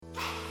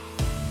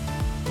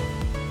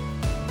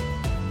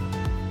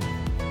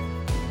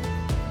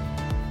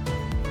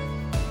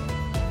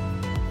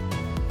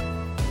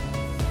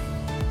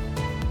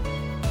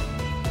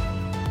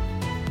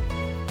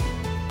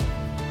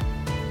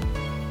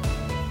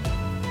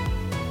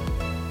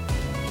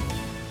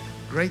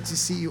Great to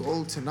see you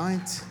all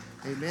tonight.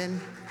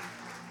 Amen.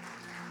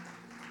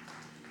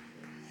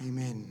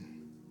 Amen.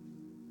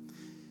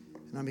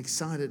 And I'm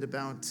excited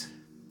about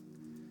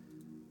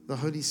the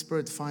Holy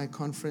Spirit Fire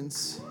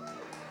Conference.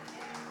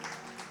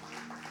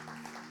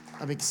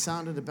 I'm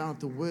excited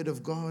about the Word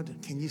of God.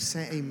 Can you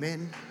say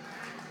amen?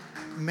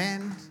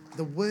 Man,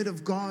 the Word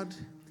of God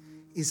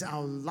is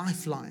our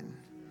lifeline.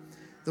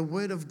 The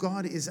Word of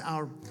God is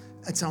our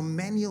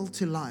manual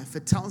to life.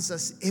 It tells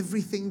us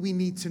everything we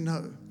need to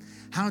know.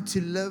 How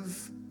to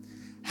live,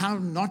 how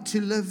not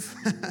to live,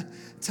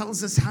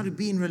 tells us how to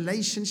be in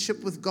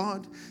relationship with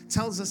God,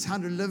 tells us how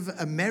to live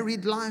a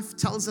married life,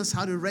 tells us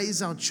how to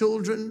raise our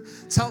children,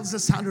 tells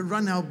us how to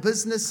run our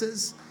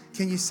businesses.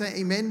 Can you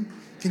say amen?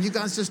 Can you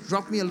guys just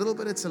drop me a little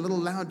bit? It's a little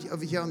loud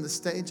over here on the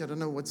stage. I don't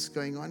know what's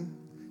going on.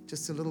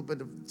 Just a little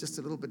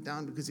bit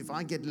down, because if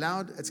I get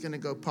loud, it's going to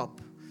go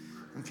pop.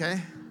 Okay?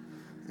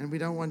 And we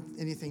don't want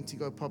anything to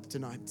go pop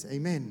tonight.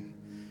 Amen.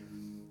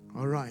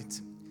 All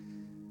right.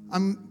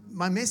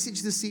 My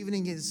message this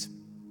evening is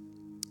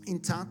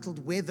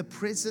entitled, Where the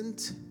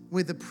Presence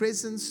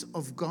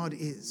of God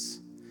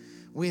Is.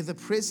 Where the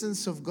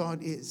presence of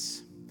God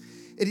is.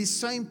 It is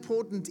so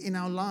important in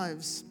our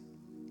lives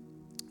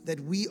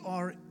that we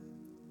are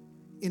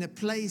in a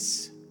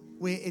place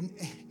where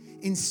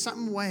in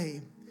some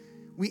way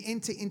we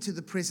enter into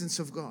the presence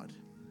of God.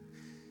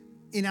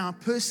 In our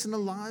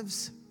personal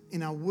lives,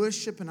 in our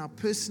worship, in our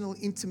personal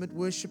intimate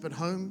worship at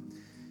home,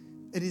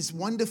 it is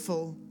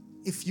wonderful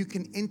if you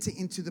can enter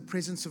into the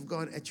presence of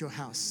God at your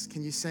house.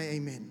 Can you say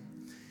amen?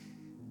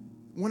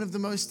 One of the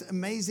most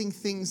amazing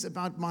things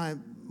about my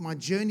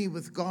journey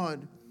with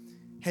God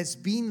has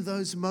been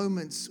those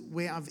moments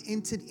where I've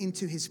entered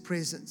into His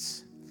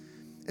presence.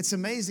 It's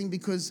amazing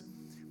because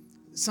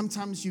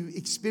sometimes you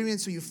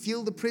experience or you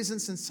feel the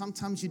presence, and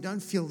sometimes you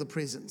don't feel the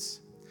presence.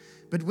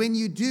 But when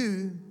you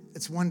do,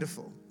 it's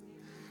wonderful.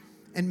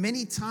 And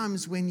many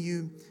times when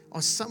you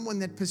are someone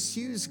that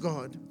pursues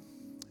God,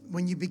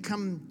 when you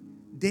become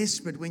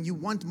desperate, when you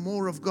want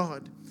more of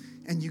God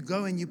and you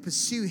go and you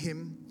pursue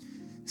Him,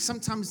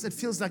 sometimes it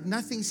feels like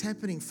nothing's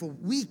happening for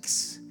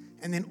weeks,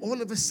 and then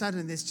all of a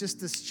sudden there's just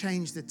this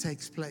change that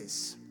takes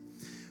place.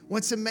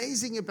 What's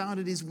amazing about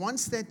it is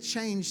once that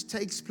change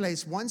takes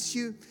place, once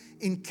you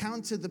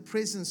encounter the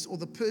presence or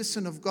the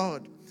person of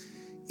God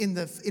in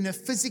a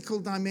physical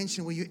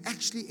dimension where you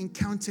actually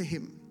encounter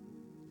Him,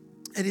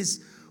 it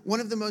is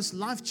one of the most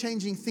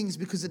life-changing things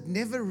because it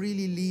never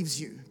really leaves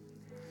you.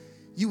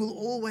 You will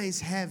always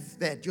have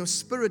that. Your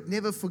spirit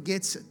never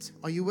forgets it.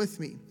 Are you with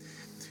me?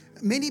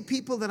 Many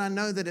people that I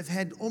know that have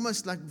had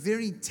almost like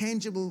very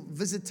tangible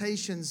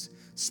visitations,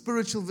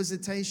 spiritual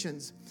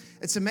visitations.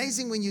 It's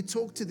amazing when you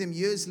talk to them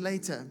years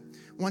later,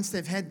 once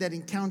they've had that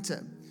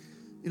encounter.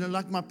 You know,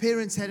 like my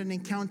parents had an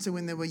encounter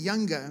when they were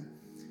younger.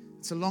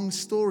 It's a long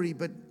story,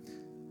 but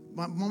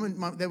my mom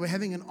and they were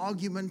having an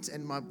argument,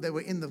 and they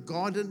were in the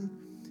garden,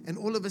 and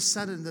all of a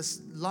sudden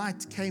this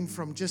light came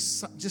from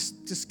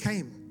just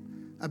came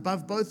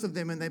above both of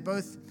them, and they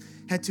both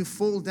had to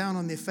fall down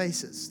on their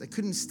faces. They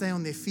couldn't stay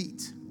on their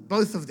feet,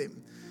 both of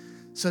them.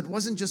 So it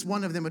wasn't just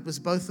one of them, it was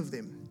both of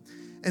them.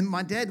 And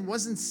my dad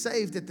wasn't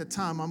saved at the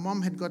time. My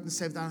mom had gotten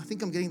saved. I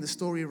think I'm getting the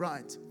story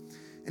right.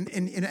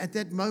 And at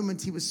that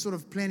moment, he was sort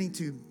of planning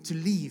to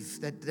leave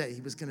that day.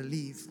 He was going to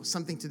leave, or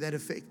something to that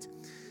effect.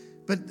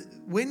 But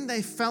when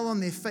they fell on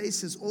their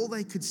faces, all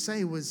they could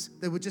say was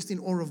they were just in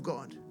awe of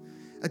God.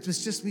 It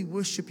was just, we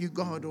worship you,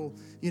 God, or,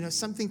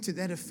 something to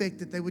that effect,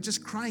 that they were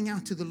just crying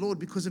out to the Lord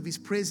because of His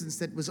presence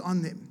that was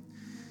on them.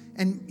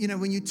 And,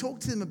 when you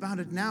talk to them about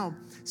it now,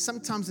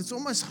 sometimes it's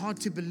almost hard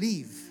to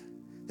believe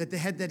that they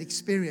had that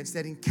experience,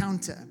 that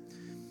encounter.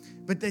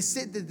 But they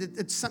said that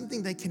it's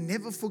something they can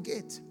never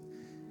forget.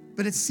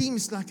 But it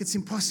seems like it's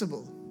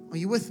impossible. Are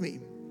you with me?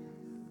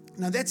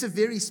 Now, that's a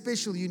very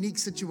special, unique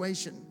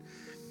situation.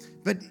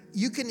 But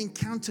you can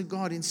encounter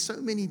God in so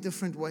many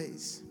different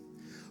ways.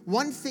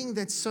 One thing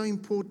that's so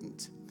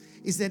important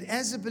is that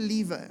as a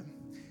believer,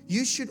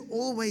 you should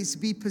always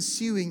be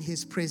pursuing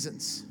His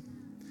presence.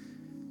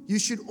 You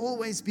should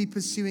always be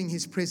pursuing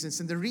His presence.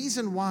 And the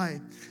reason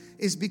why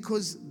is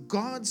because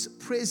God's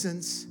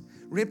presence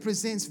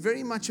represents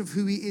very much of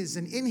who He is.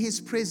 And in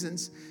His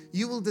presence,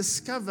 you will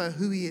discover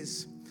who He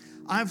is.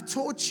 I've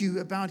taught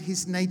you about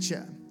His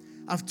nature.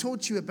 I've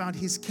taught you about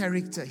His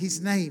character, His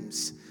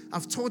names.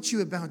 I've taught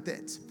you about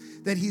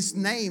that His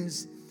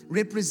names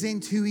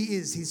represent who He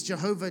is. He's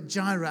Jehovah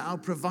Jireh, our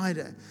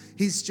provider.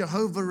 He's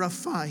Jehovah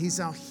Rapha.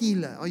 He's our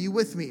healer. Are you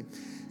with me?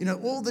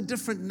 All the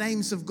different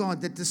names of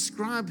God that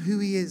describe who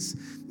He is.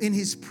 In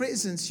His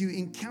presence, you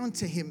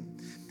encounter Him.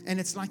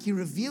 And it's like He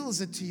reveals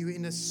it to you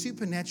in a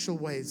supernatural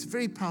way. It's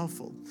very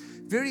powerful.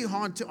 Very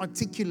hard to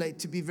articulate,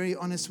 to be very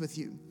honest with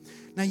you.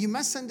 Now, you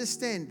must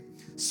understand,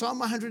 Psalm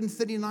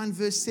 139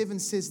 verse 7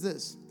 says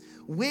this: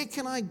 where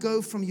can I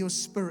go from your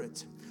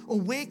spirit? Or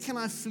where can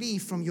I flee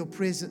from your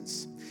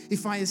presence?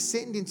 If I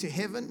ascend into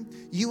heaven,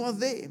 you are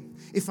there.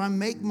 If I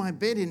make my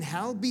bed in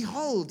hell,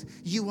 behold,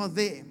 you are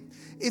there.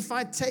 If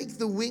I take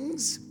the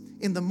wings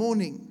in the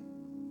morning,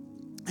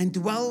 and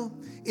dwell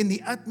in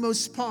the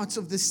utmost parts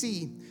of the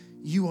sea,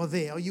 you are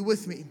there. Are you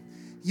with me?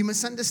 You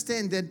must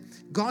understand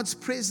that God's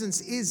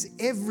presence is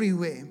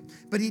everywhere,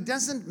 but He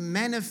doesn't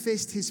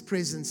manifest His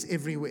presence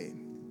everywhere.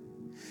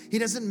 He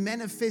doesn't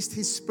manifest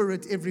His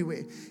Spirit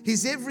everywhere.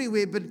 He's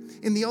everywhere, but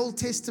in the Old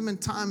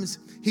Testament times,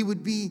 He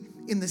would be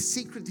in the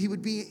secret, He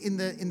would be in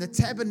the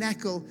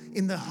tabernacle,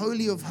 in the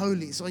Holy of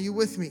Holies. Are you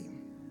with me?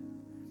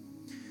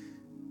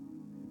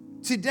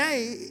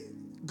 Today,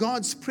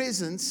 God's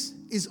presence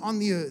is on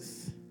the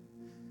earth,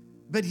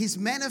 but His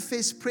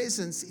manifest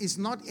presence is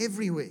not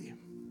everywhere.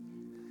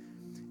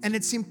 And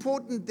it's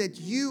important that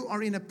you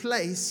are in a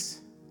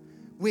place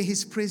where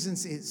His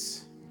presence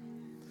is.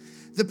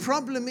 The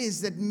problem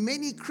is that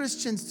many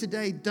Christians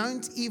today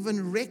don't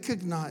even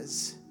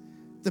recognize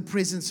the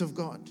presence of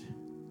God.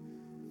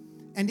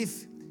 And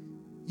if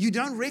you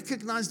don't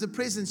recognize the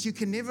presence, you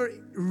can never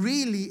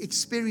really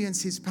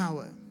experience His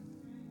power.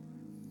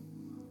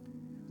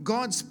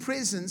 God's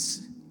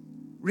presence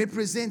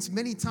represents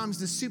many times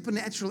the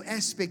supernatural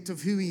aspect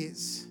of who He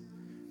is.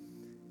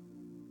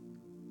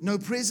 No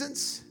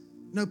presence,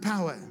 no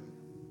power.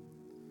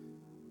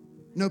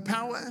 No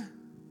power,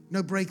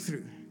 no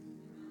breakthrough.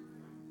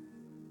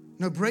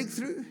 No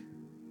breakthrough,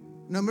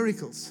 no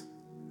miracles.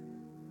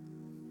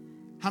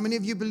 How many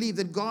of you believe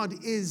that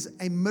God is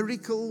a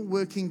miracle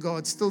working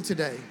God still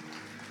today?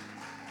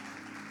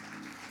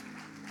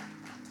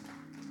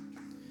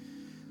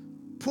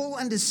 Paul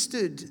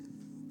understood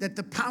that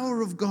the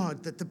power of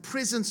God, that the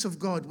presence of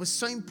God was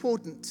so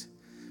important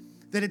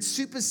that it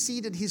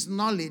superseded his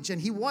knowledge, and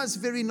he was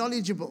very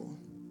knowledgeable.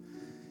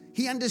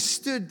 He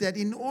understood that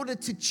in order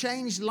to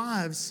change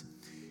lives,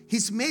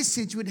 his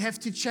message would have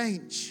to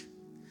change.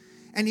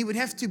 And he would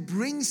have to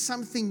bring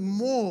something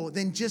more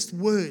than just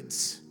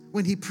words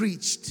when he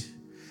preached.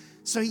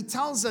 So he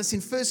tells us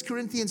in 1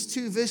 Corinthians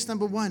 2, verse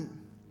number 1,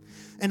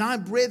 "And I,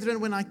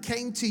 brethren, when I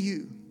came to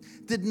you,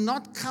 did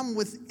not come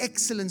with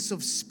excellence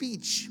of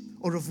speech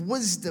or of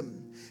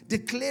wisdom,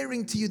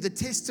 declaring to you the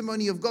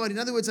testimony of God." In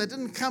other words, I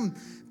didn't come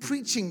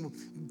preaching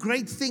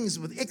great things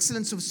with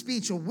excellence of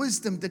speech or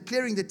wisdom,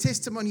 declaring the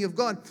testimony of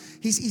God.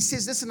 He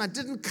says, listen, I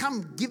didn't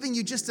come giving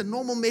you just a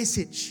normal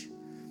message,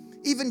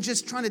 even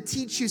just trying to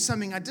teach you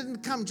something. I didn't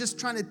come just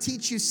trying to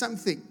teach you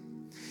something.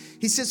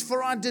 He says,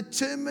 "For I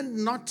determined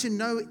not to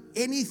know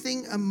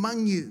anything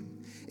among you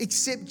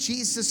except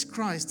Jesus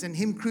Christ and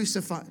Him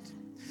crucified.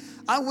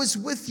 I was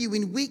with you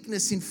in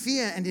weakness, in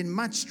fear, and in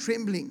much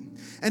trembling.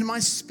 And my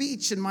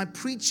speech and my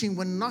preaching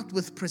were not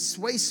with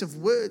persuasive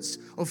words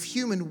of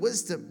human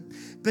wisdom,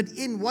 but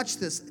in," watch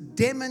this,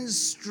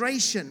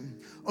 "demonstration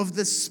of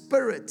the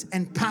Spirit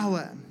and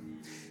power."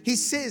 He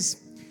says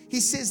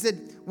that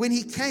when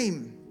He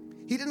came,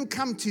 He didn't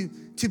come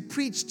to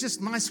preach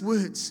just nice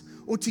words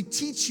or to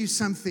teach you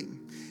something.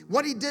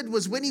 What He did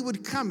was, when He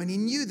would come, and He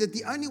knew that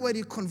the only way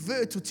to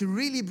convert or to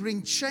really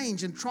bring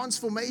change and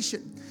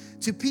transformation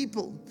to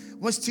people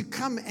was to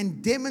come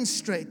and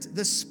demonstrate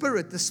the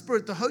Spirit,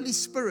 the Holy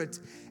Spirit,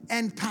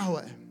 and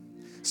power.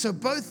 So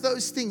both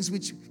those things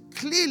which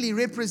clearly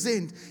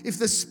represent, if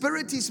the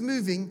Spirit is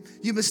moving,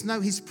 you must know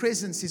His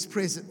presence is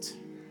present.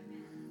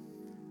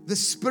 The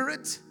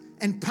Spirit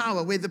and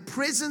power. Where the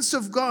presence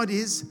of God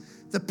is,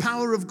 the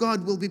power of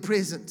God will be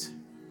present.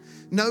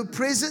 No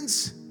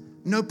presence,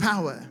 no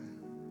power.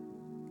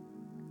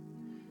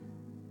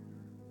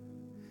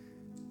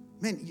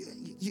 Man,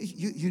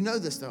 you know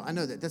this though. I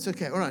know that. That's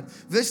okay. All right.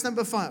 Verse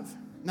number 5.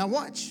 Now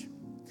watch.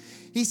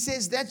 He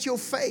says that your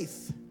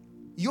faith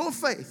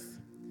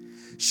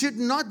should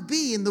not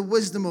be in the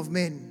wisdom of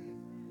men,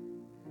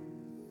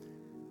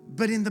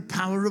 but in the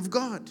power of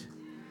God.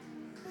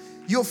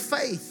 Your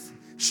faith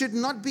should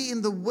not be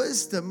in the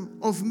wisdom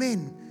of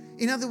men.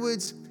 In other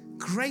words,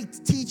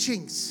 great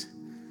teachings,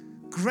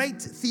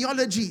 great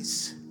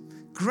theologies,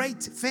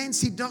 great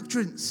fancy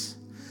doctrines,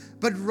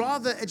 but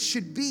rather it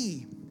should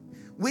be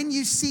when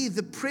you see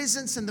the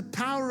presence and the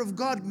power of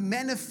God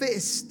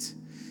manifest,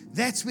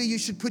 that's where you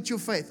should put your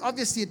faith.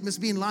 Obviously, it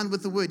must be in line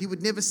with the word. He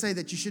would never say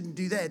that you shouldn't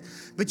do that.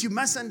 But you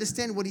must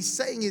understand what he's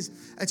saying is,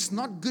 it's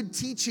not good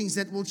teachings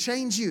that will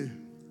change you.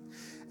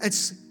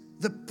 It's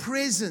the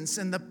presence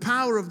and the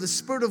power of the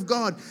Spirit of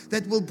God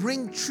that will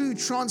bring true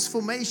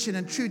transformation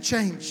and true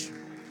change.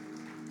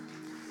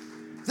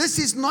 This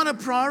is not a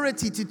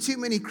priority to too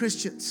many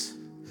Christians.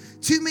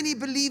 Too many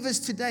believers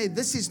today,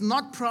 this is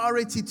not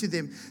priority to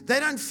them.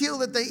 They don't feel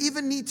that they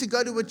even need to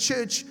go to a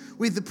church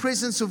where the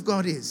presence of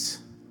God is.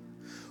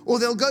 Or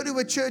they'll go to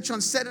a church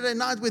on Saturday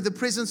night where the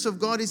presence of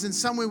God is, and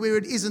somewhere where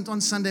it isn't on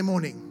Sunday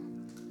morning.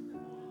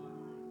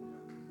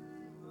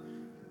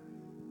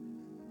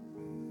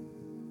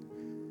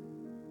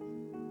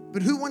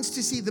 But who wants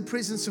to see the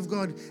presence of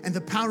God and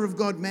the power of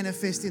God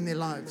manifest in their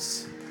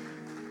lives?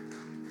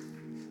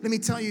 Let me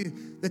tell you,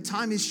 the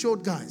time is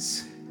short,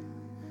 guys.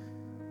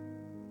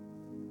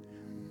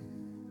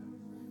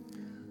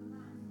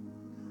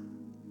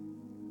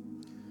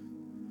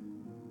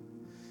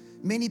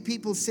 Many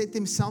people set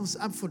themselves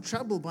up for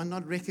trouble by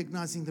not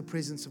recognizing the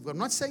presence of God. I'm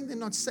not saying they're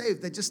not saved.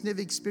 They just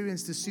never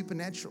experienced the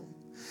supernatural.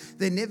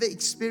 They never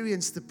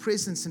experience the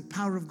presence and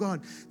power of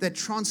God, that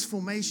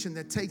transformation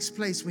that takes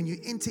place when you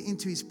enter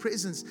into His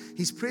presence.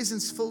 His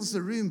presence fills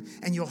the room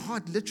and your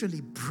heart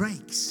literally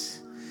breaks.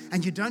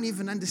 And you don't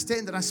even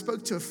understand that. I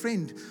spoke to a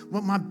friend,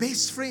 my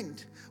best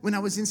friend, when I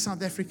was in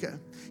South Africa.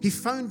 He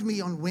phoned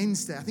me on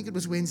Wednesday. I think it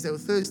was Wednesday or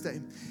Thursday.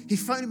 He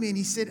phoned me and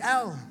he said,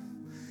 Al,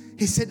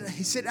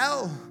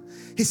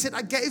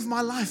 I gave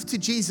my life to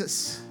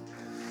Jesus.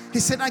 He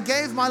said, I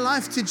gave my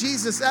life to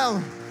Jesus,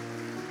 Al.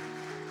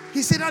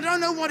 He said, I don't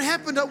know what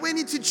happened. I went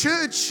into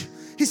church.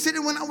 He said,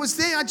 and when I was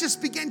there, I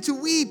just began to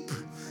weep.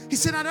 He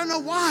said, I don't know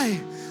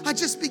why. I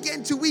just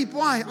began to weep.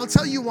 Why? I'll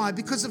tell you why.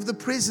 Because of the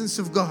presence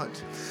of God.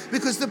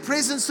 Because the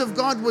presence of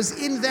God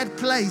was in that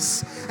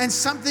place and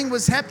something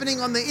was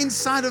happening on the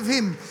inside of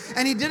him.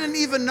 And he didn't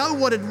even know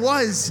what it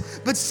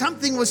was, but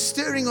something was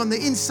stirring on the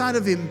inside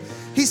of him.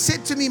 He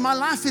said to me, my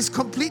life is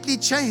completely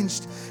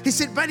changed. He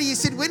said, buddy,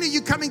 when are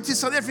you coming to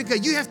South Africa?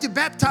 You have to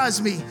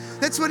baptize me.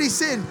 That's what he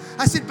said.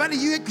 I said, buddy,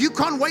 you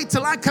can't wait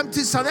till I come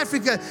to South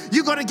Africa.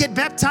 You got to get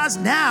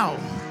baptized now.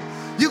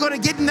 You got to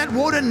get in that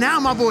water now,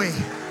 my boy.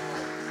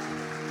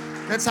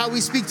 That's how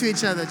we speak to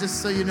each other,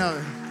 just so you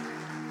know.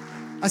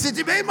 I said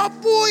to him, hey, my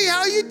boy, how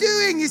are you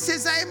doing? He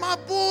says, hey, my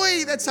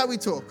boy. That's how we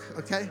talk,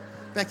 okay?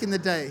 Back in the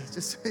day.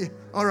 Just,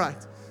 all right.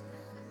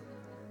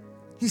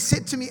 He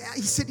said to me,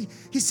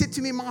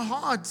 in my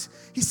heart,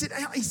 he said,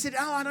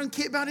 Al, I don't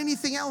care about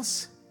anything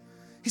else.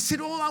 He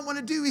said, all I want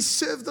to do is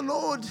serve the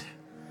Lord.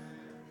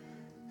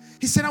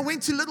 He said, I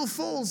went to Little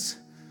Falls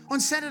on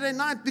Saturday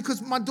night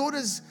because my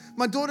daughter's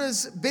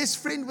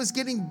best friend was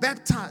getting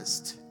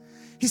baptized.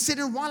 He said,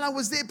 and while I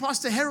was there,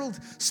 Pastor Harold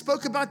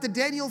spoke about the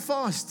Daniel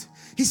fast.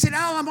 He said,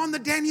 Al, I'm on the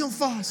Daniel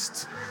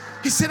fast.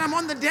 He said, I'm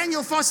on the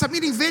Daniel fast. I'm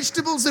eating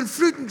vegetables and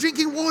fruit and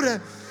drinking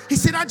water. He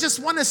said, I just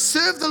want to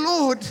serve the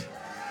Lord.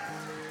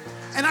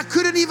 And I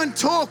couldn't even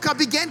talk. I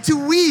began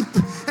to weep.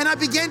 And I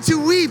began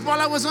to weep while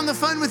I was on the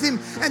phone with him.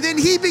 And then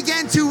he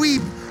began to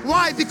weep.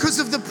 Why? Because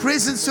of the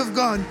presence of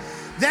God.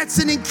 That's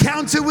an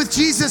encounter with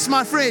Jesus,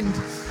 my friend.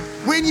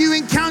 When you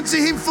encounter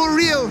him for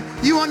real,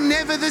 you are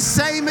never the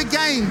same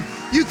again.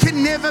 You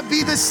can never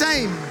be the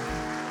same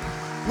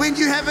when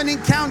you have an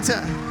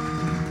encounter.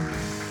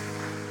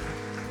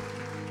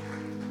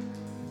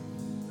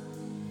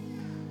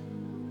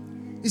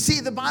 You see,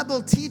 the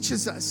Bible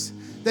teaches us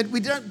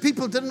that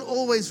people didn't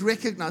always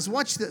recognize.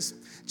 Watch this.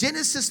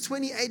 Genesis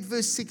 28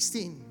 verse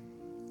 16.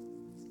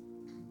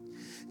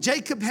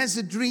 Jacob has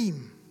a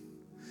dream.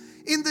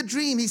 In the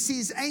dream, he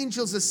sees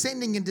angels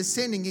ascending and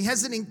descending. He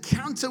has an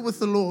encounter with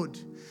the Lord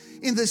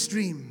in this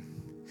dream.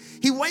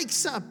 He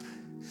wakes up.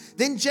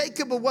 Then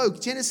Jacob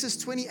awoke. Genesis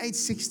 28,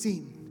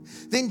 16.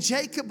 Then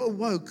Jacob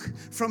awoke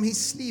from his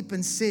sleep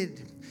and said,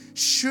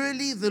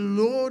 surely the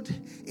Lord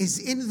is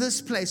in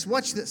this place.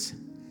 Watch this.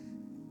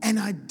 And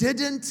I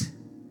didn't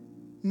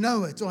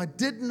know it, or I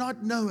did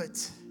not know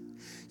it.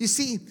 You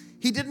see,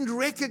 he didn't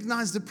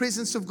recognize the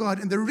presence of God.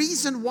 And the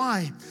reason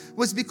why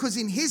was because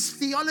in his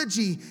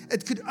theology,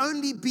 it could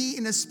only be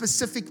in a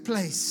specific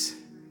place.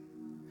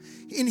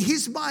 In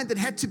his mind, it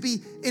had to be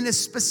in a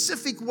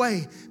specific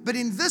way. But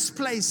in this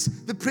place,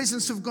 the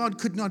presence of God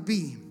could not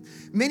be.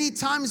 Many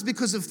times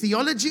because of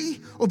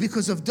theology or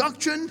because of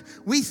doctrine,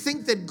 we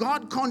think that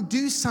God can't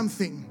do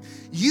something.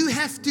 You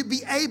have to be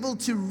able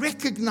to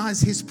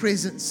recognize his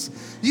presence.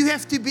 You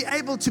have to be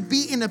able to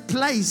be in a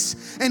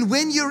place. And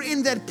when you're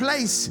in that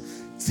place,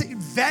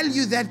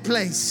 value that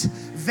place.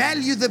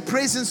 Value the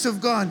presence of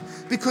God,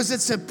 because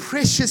it's a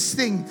precious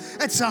thing.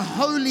 It's a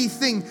holy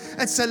thing.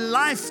 It's a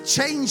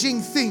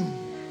life-changing thing.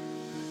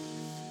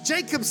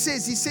 Jacob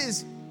says,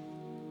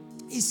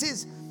 he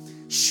says,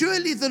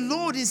 surely the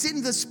Lord is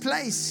in this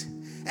place,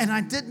 and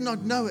I did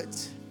not know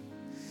it.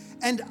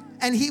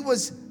 And he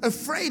was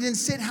afraid and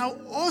said, how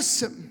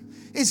awesome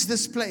is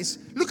this place.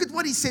 Look at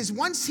what he says.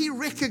 Once he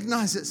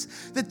recognizes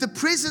that the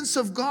presence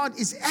of God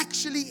is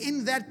actually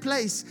in that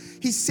place,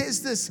 he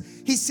says this.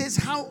 He says,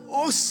 how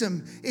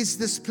awesome is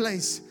this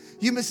place.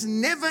 You must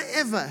never,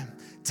 ever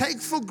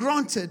take for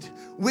granted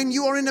when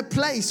you are in a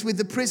place where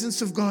the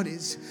presence of God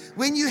is.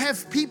 When you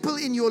have people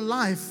in your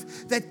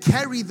life that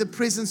carry the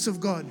presence of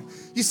God.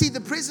 You see,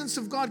 the presence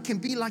of God can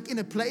be like in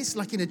a place,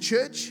 like in a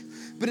church,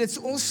 but it's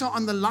also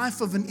on the life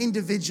of an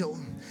individual.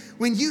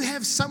 When you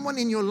have someone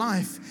in your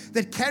life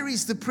that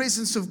carries the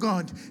presence of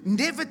God,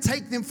 never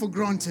take them for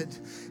granted.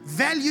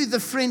 Value the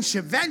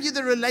friendship, value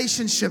the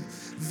relationship,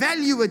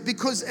 value it,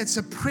 because it's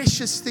a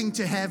precious thing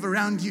to have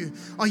around you.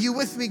 Are you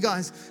with me,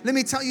 guys? Let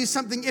me tell you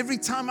something. Every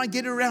time I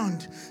get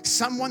around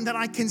someone that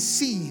I can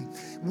see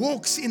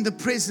walks in the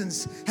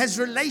presence, has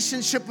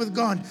relationship with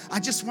God, I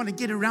just want to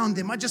get around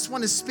them. I just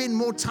want to spend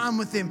more time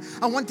with them.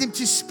 I want them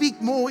to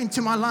speak more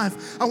into my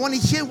life. I want to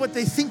hear what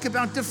they think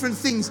about different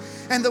things.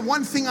 And the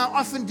one thing I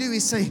often do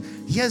is say,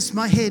 here's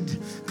my head.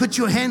 Put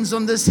your hands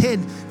on this head.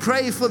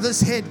 Pray for this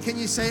head. Can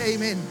you say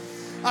amen?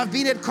 I've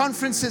been at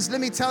conferences, let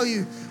me tell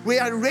you,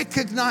 where I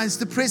recognize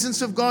the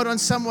presence of God on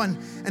someone,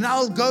 and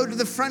I'll go to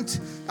the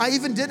front. I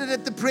even did it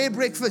at the prayer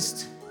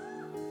breakfast.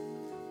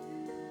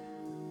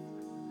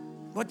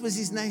 What was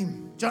his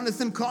name?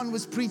 Jonathan Kahn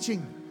was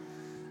preaching.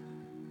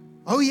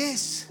 Oh,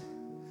 yes.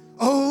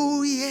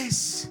 Oh,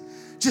 yes.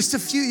 Just a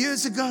few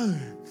years ago,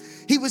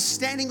 he was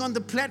standing on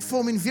the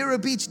platform in Vero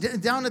Beach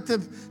down at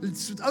the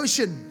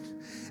ocean.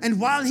 And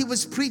while he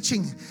was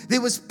preaching,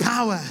 there was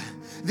power.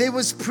 There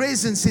was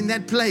presence in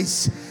that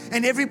place.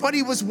 And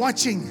everybody was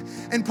watching.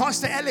 And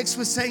Pastor Alex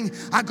was saying,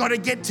 I got to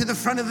get to the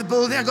front of the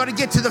building. I got to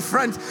get to the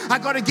front. I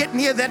got to get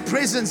near that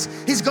presence.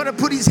 He's got to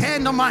put his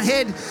hand on my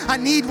head. I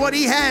need what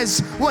he has,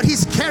 what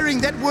he's carrying,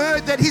 that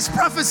word that he's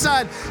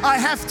prophesied. I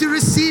have to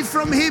receive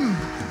from him.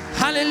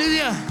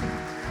 Hallelujah.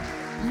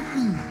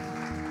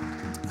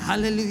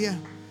 Hallelujah.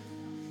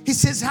 He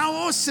says, how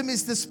awesome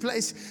is this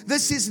place?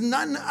 This is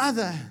none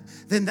other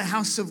than the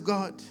house of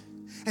God.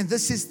 And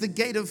this is the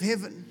gate of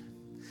heaven.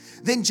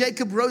 Then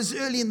Jacob rose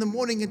early in the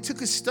morning and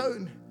took a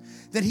stone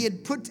that he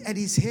had put at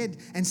his head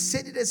and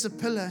set it as a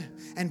pillar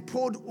and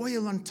poured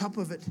oil on top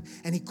of it.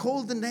 And he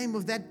called the name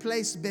of that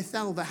place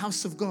Bethel, the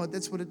house of God.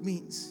 That's what it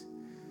means.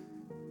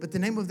 But the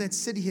name of that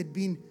city had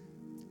been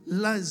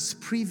Luz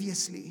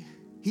previously.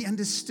 He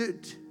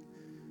understood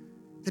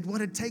that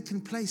what had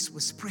taken place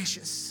was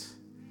precious,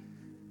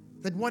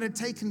 that what had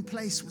taken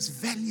place was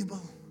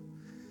valuable.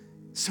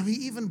 So he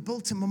even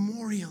built a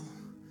memorial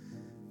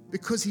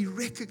because he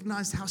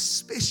recognized how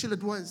special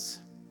it was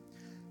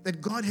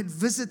that God had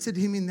visited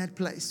him in that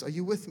place. Are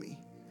you with me?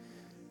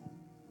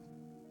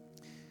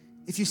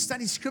 If you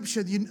study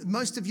scripture,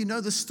 most of you know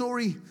the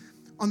story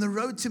on the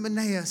road to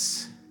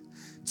Emmaus.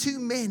 Two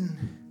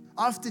men,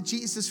 after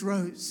Jesus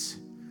rose,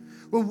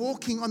 were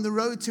walking on the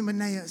road to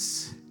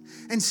Emmaus,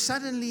 and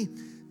suddenly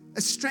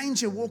a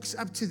stranger walks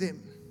up to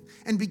them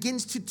and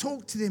begins to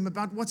talk to them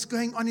about what's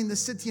going on in the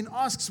city and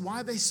asks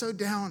why they're so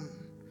down.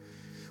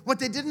 What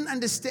they didn't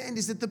understand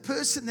is that the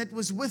person that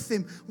was with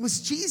them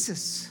was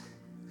Jesus.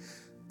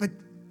 But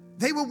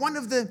they were one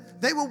of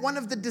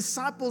the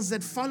disciples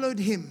that followed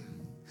him,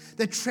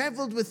 that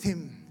traveled with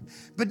him.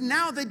 But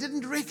now they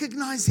didn't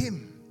recognize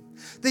him.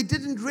 They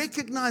didn't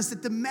recognize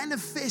that the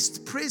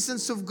manifest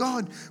presence of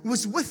God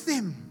was with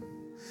them.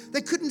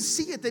 They couldn't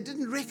see it. They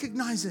didn't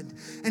recognize it.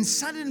 And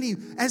suddenly,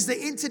 as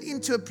they entered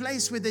into a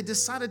place where they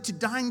decided to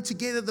dine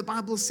together, the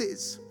Bible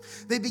says,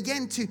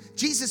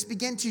 Jesus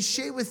began to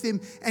share with them,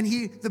 and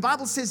the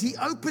Bible says he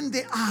opened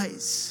their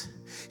eyes.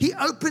 He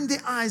opened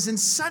their eyes, and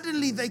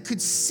suddenly they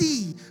could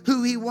see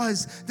who he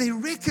was. They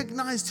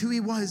recognized who he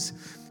was.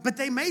 But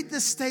they made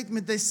this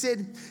statement. They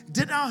said,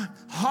 did our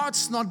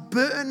hearts not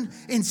burn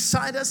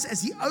inside us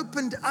as he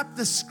opened up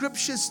the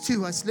scriptures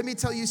to us? Let me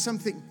tell you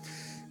something.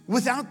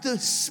 Without the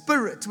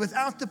Spirit,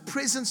 without the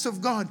presence of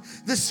God,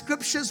 the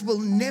scriptures will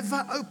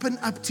never open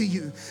up to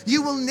you.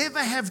 You will never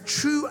have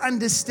true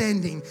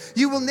understanding.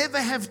 You will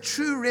never have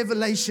true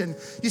revelation.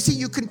 You see,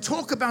 you can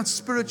talk about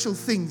spiritual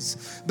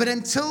things, but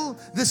until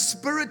the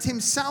Spirit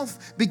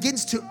himself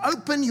begins to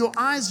open your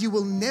eyes, you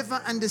will never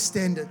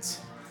understand it.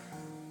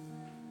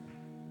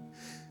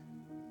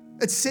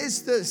 It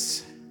says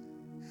this.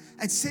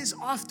 It says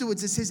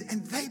afterwards, it says,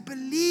 and they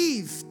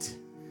believed.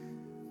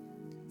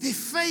 Their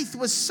faith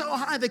was so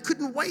high, they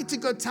couldn't wait to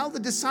go tell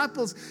the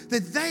disciples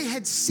that they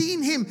had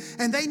seen him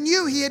and they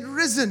knew he had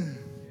risen.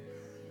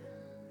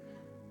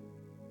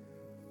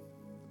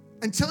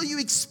 Until you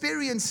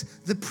experience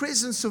the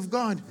presence of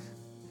God,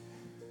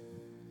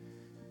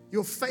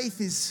 your faith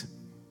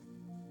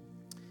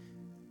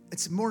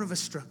it's more of a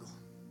struggle.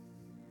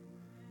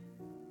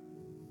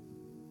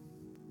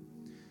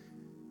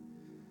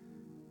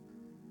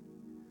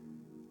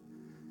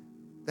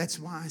 That's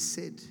why I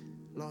said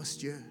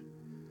last year,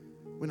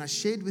 when I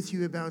shared with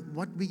you about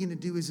what we're going to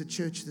do as a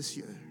church this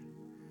year,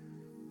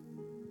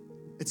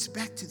 it's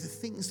back to the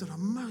things that are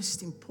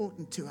most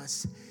important to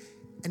us.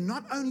 And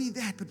not only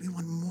that, but we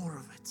want more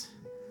of it.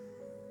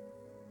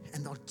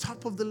 And on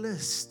top of the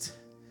list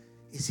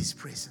is his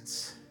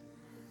presence.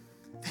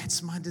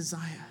 That's my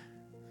desire.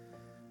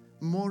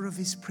 More of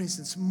his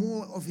presence.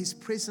 More of his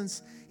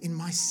presence in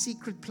my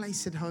secret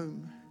place at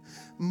home.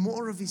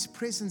 More of his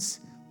presence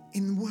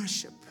in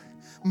worship.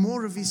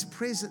 More of his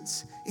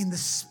presence in the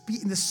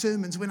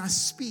sermons. When I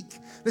speak,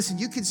 listen,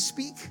 you can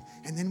speak,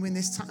 and then when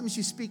there's times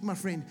you speak, my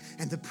friend,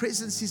 and the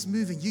presence is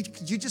moving, you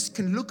just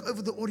can look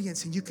over the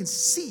audience and you can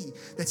see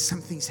that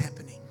something's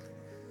happening.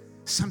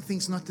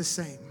 Something's not the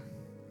same.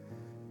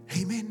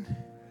 Amen.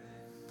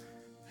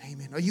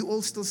 Amen. Are you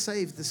all still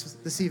saved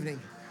this evening?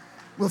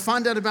 We'll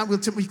find out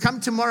we come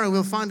tomorrow,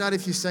 we'll find out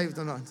if you're saved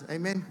or not.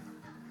 Amen.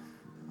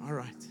 All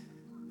right.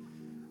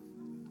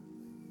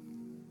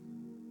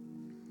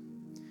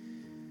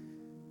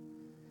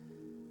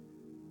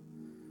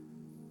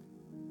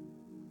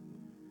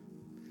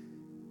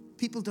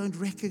 People don't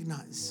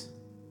recognize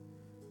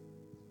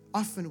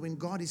often when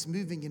God is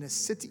moving in a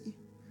city,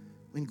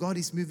 when God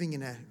is moving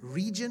in a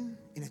region,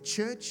 in a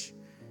church,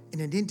 in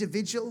an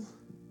individual,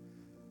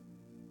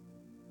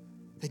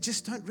 they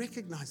just don't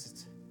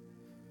recognize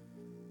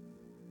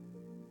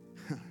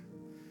it.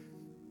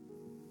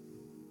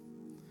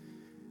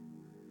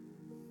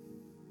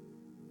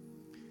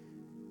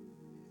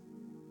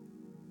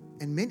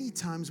 And many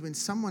times when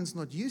someone's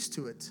not used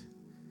to it,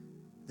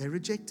 they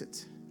reject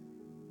it.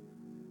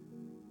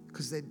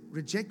 because they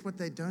reject what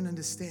they don't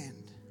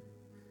understand.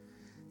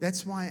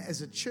 That's why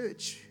as a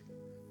church,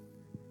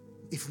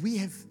 if we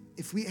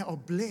are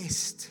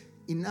blessed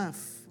enough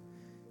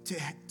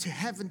to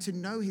have and to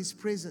know His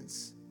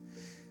presence,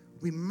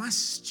 we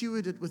must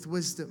steward it with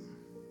wisdom.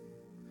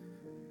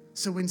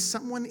 So when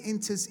someone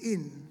enters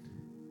in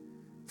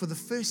for the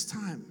first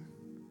time,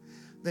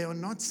 they are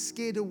not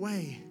scared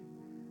away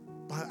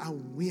by our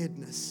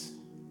weirdness.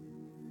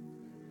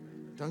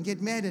 Don't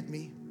get mad at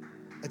me.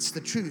 It's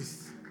the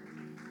truth.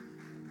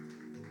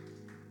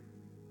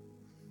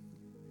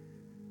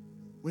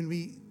 When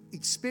we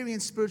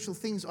experience spiritual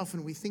things,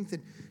 often we think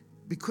that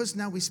because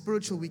now we're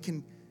spiritual, we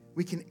can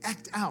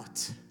act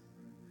out.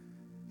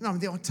 No,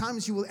 there are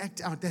times you will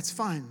act out, that's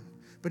fine.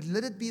 But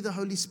let it be the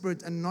Holy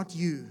Spirit and not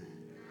you.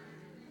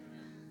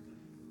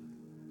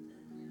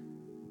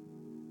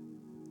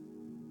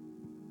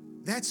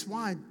 That's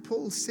why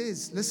Paul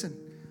says, listen,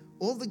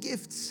 all the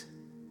gifts,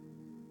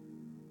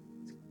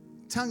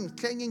 tongue,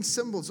 clanging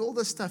cymbals, all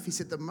this stuff, he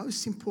said the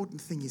most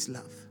important thing is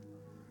love.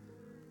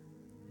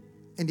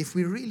 And if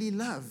we really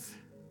love,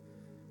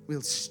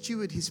 we'll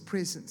steward His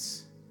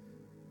presence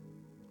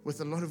with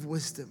a lot of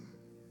wisdom.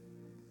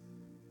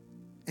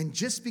 And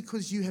just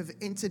because you have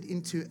entered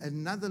into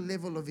another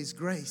level of His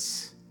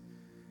grace,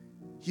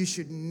 you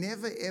should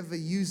never ever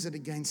use it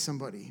against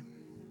somebody.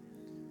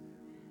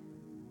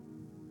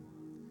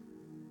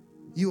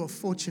 You are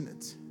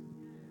fortunate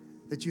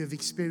that you have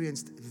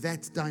experienced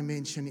that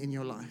dimension in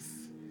your life.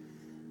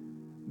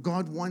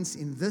 God wants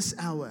in this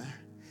hour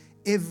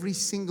every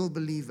single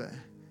believer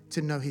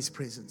to know His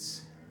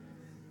presence.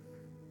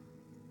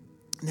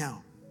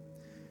 Now,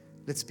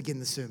 let's begin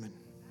the sermon.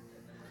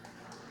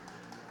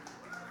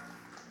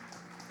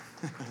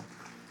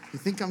 You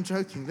think I'm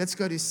joking? Let's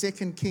go to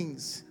 2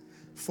 Kings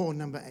 4,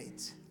 number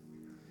 8.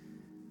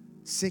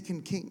 2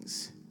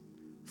 Kings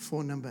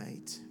 4, number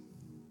 8.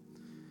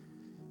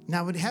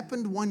 Now it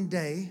happened one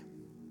day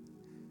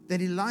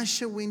that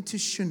Elisha went to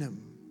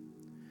Shunem,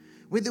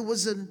 where there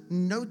was a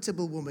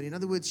notable woman. In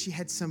other words, she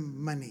had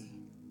some money.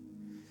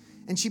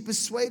 And she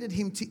persuaded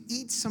him to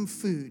eat some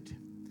food.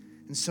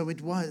 And so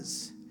it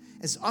was.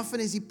 As often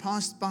as he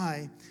passed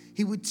by,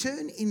 he would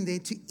turn in there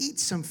to eat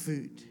some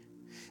food.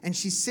 And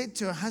she said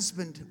to her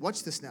husband,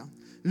 watch this now,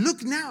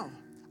 look now,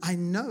 I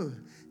know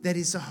that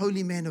is a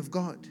holy man of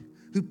God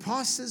who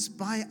passes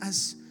by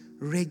us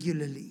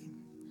regularly.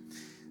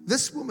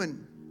 This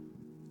woman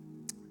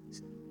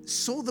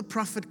saw the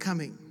prophet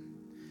coming,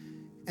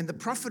 and the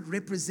prophet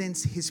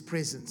represents his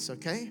presence,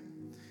 okay?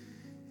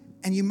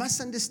 And you must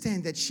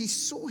understand that she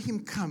saw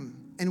him come,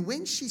 and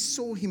when she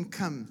saw him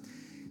come,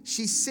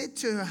 she said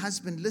to her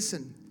husband,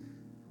 listen,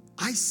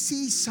 I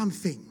see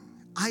something.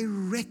 I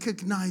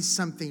recognize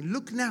something.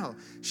 Look now.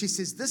 She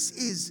says, this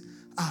is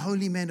a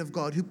holy man of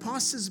God who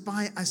passes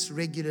by us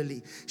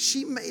regularly.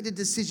 She made a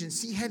decision.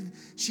 She had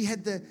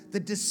the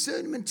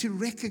discernment to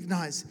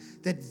recognize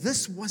that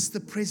this was the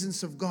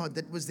presence of God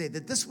that was there,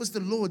 that this was the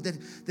Lord,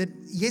 that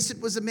yes,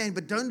 it was a man,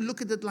 but don't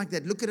look at it like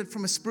that. Look at it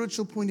from a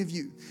spiritual point of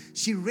view.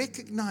 She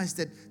recognized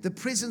that the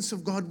presence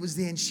of God was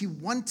there, and she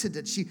wanted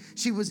it.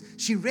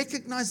 She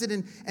recognized it,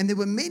 and there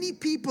were many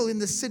people in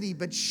the city,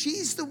 but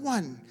she's the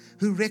one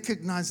who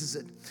recognizes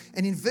it.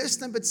 And in verse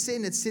number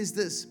 10, it says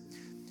this,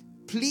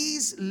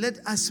 Please let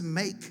us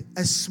make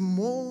a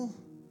small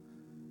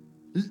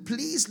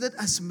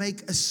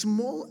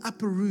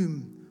upper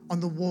room on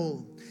the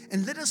wall,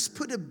 and let us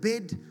put a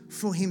bed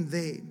for him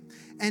there,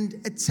 and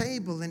a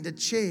table and a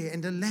chair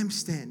and a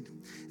lampstand.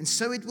 And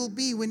so it will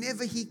be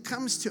whenever he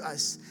comes to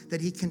us that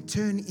he can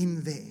turn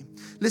in there.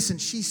 Listen,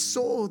 she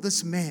saw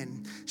this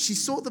man. She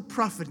saw the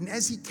prophet, and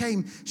as he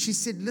came, she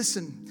said,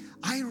 listen,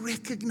 I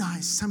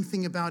recognize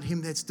something about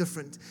him that's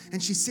different.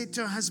 And she said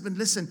to her husband,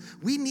 listen,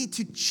 we need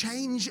to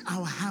change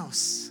our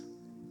house.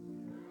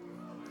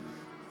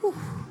 Whew.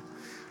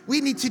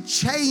 We need to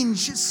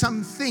change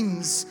some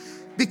things,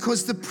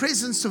 because the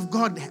presence of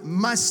God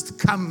must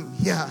come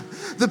here.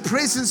 The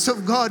presence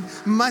of God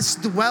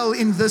must dwell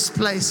in this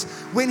place.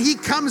 When he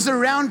comes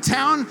around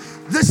town,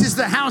 this is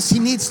the house he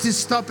needs to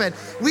stop at.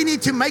 We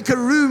need to make a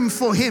room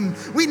for him.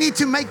 We need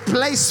to make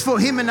place for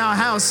him in our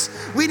house.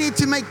 We need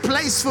to make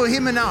place for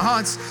him in our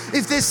hearts.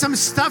 If there's some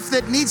stuff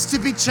that needs to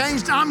be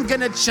changed, I'm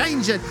going to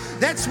change it.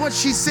 That's what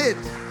she said.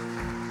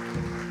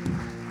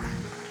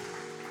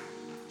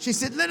 She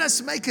said, let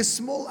us make a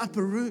small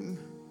upper room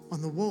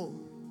on the wall.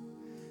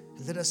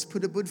 Let us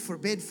put a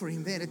bed for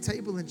him there, and a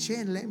table and chair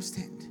and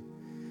lampstand.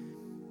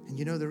 And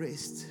you know the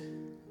rest.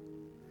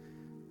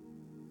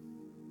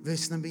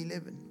 Verse number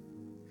 11.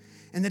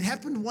 And it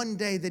happened one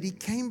day that he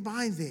came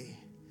by there,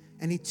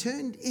 and he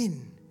turned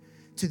in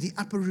to the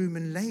upper room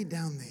and lay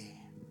down there.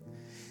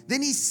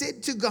 Then he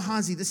said to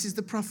Gehazi, this is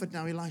the prophet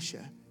now,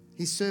 Elisha,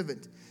 his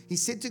servant. He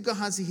said to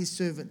Gehazi, his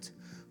servant,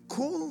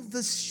 call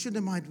this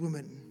Shunammite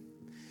woman.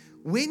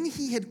 When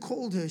he had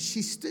called her,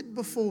 she stood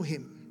before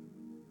him.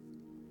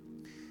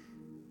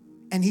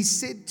 And he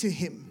said to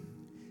him,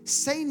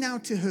 say now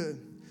to her,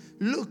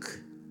 look,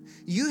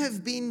 you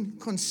have been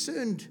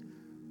concerned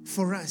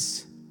for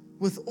us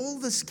with all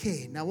this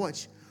care. Now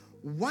watch.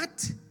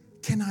 What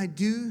can I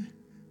do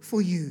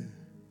for you?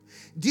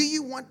 Do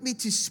you want me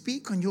to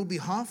speak on your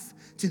behalf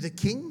to the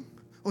king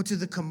or to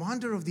the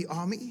commander of the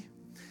army?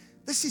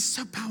 This is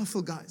so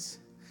powerful, guys,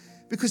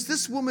 because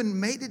this woman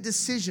made a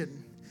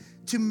decision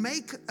to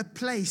make a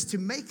place, to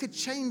make a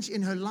change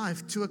in her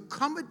life, to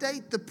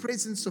accommodate the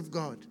presence of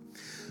God.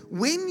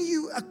 When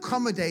you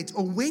accommodate,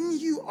 or when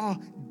you are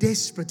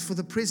desperate for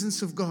the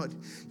presence of God,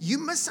 you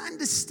must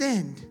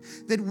understand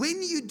that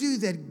when you do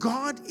that,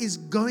 God is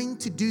going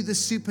to do the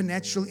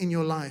supernatural in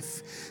your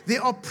life.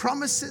 There are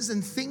promises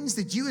and things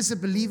that you as a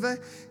believer,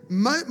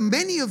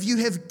 many of you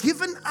have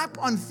given up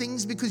on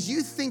things because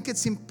you think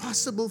it's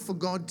impossible for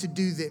God to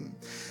do them.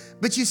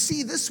 But you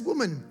see, this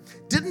woman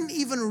didn't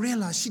even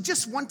realize. She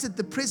just wanted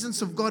the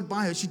presence of God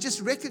by her. She just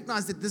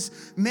recognized that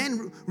this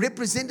man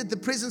represented the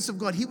presence of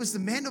God. He was the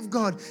man of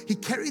God. He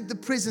carried the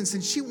presence,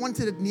 and she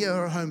wanted it near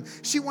her home.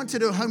 She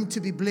wanted her home to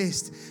be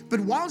blessed. But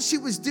while she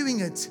was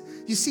doing it,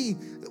 you see,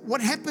 what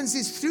happens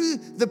is through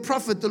the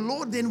prophet, the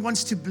Lord then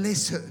wants to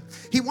bless her.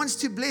 He wants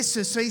to bless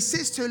her. So he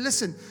says to her,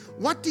 listen,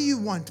 what do you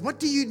want?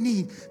 What do you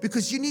need?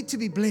 Because you need to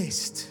be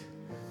blessed.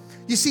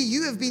 You see,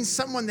 you have been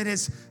someone that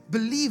has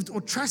believed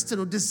or trusted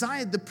or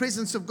desired the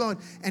presence of God,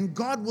 and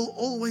God will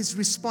always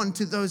respond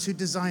to those who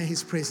desire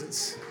His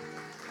presence.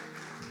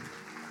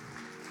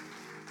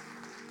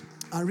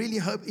 I really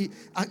hope,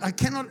 I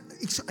cannot,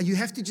 you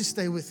have to just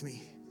stay with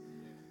me.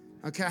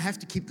 Okay, I have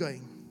to keep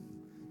going.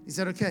 Is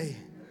that okay?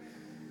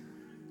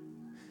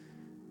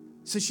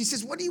 So she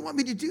says, what do you want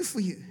me to do for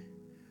you?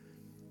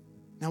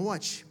 Now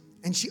watch.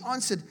 And she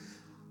answered,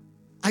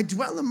 I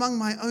dwell among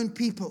my own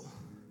people.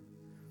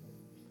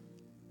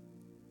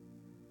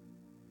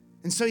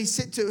 And so he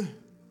said to her,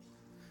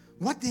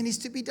 what then is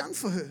to be done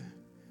for her?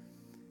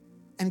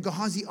 And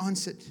Gehazi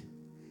answered,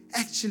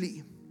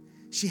 actually,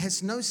 she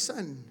has no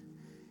son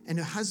and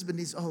her husband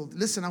is old.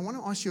 Listen, I want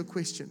to ask you a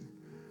question.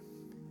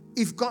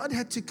 If God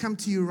had to come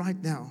to you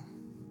right now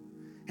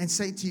and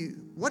say to you,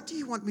 what do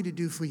you want me to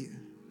do for you?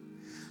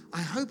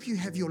 I hope you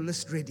have your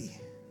list ready.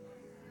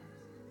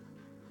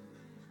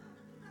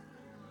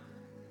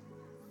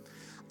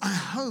 I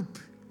hope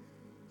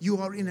you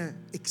are in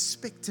an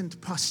expectant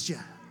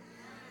posture.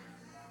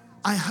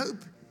 I hope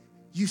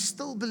you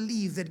still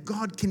believe that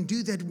God can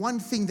do that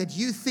one thing that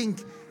you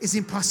think is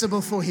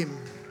impossible for Him.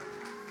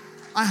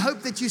 I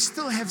hope that you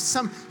still have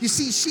some. You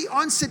see, she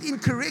answered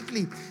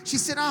incorrectly. She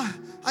said,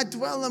 I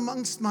dwell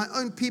amongst my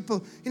own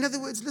people. In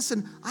other words,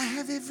 listen, I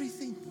have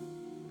everything.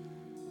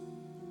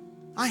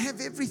 I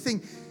have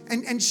everything.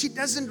 And she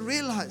doesn't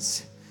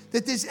realize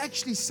that there's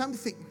actually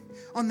something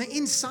on the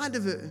inside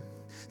of her.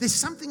 There's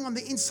something on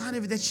the inside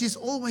of her that she's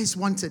always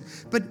wanted.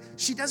 But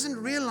she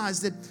doesn't realize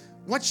that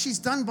what she's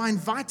done by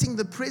inviting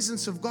the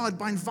presence of God,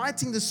 by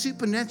inviting the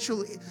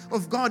supernatural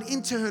of God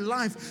into her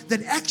life,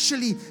 that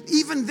actually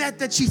even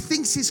that she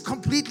thinks is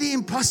completely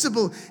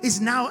impossible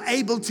is now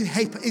able to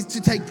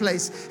take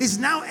place, is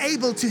now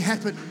able to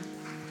happen.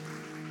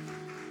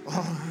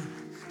 Oh,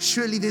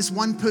 surely there's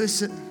one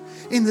person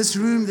in this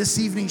room this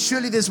evening.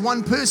 Surely there's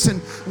one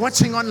person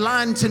watching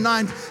online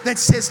tonight that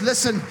says,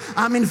 listen,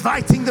 I'm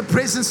inviting the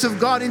presence of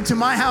God into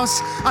my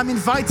house. I'm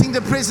inviting the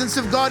presence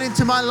of God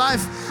into my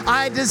life.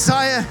 I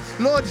desire,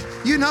 Lord,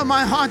 you know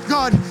my heart,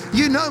 God.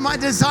 You know my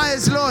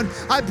desires, Lord.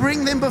 I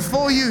bring them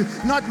before you.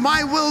 Not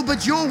my will,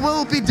 but your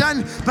will be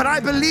done. But I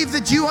believe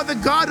that you are the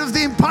God of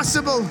the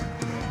impossible.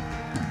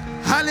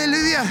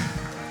 Hallelujah.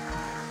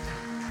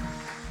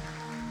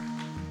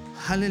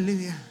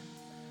 Hallelujah.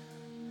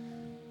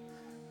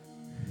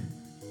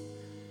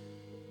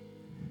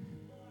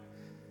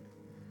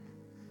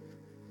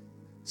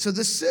 So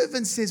the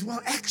servant says,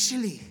 well,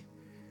 actually,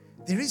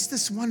 there is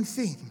this one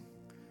thing.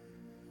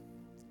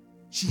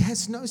 She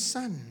has no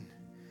son,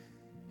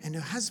 and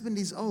her husband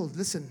is old.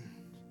 Listen,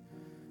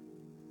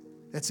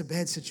 that's a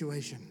bad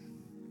situation.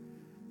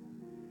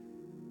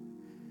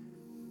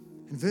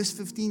 And verse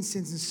 15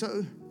 says, and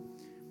so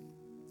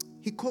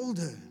he called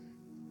her.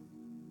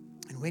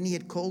 And when he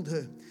had called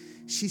her,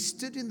 she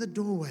stood in the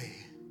doorway.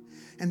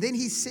 And then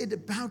he said,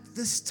 about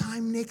this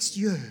time next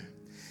year,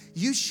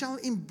 you shall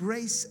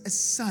embrace a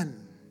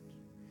son.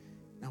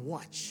 Now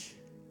watch.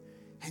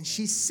 And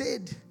she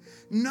said,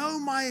 no,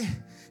 my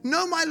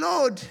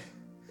Lord,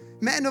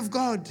 man of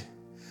God,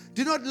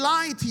 do not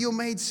lie to your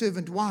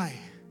maidservant. Why?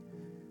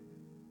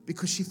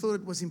 Because she thought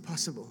it was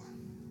impossible.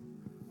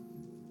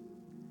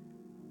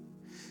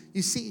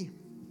 You see,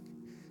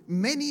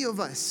 many of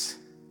us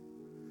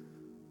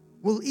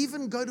will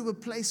even go to a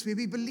place where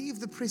we believe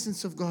the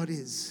presence of God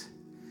is,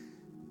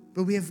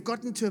 but we have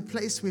gotten to a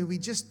place where we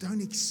just don't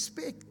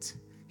expect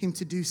Him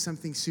to do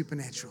something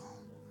supernatural.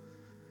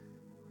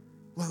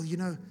 Well, you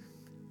know,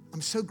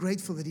 I'm so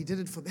grateful that He did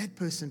it for that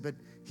person, but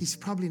He's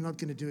probably not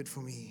going to do it for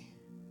me.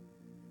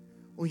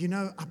 Or, you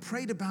know, I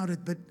prayed about it,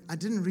 but I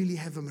didn't really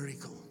have a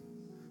miracle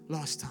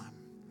last time.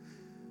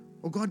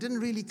 Or God didn't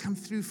really come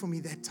through for me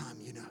that time,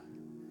 you know.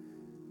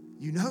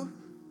 You know?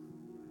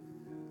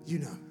 You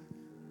know.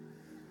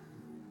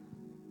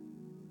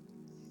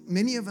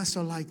 Many of us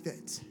are like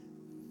that.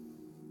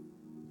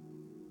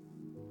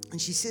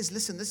 And she says,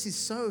 listen, this is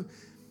so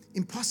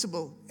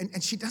impossible.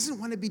 And she doesn't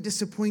want to be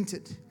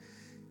disappointed.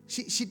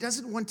 She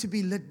doesn't want to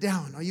be let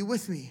down. Are you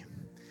with me?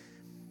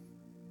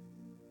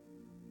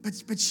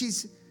 But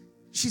she's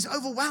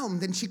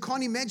overwhelmed and she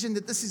can't imagine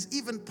that this is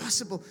even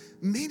possible.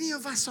 Many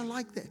of us are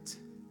like that.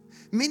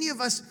 Many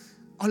of us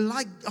are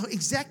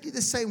exactly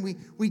the same.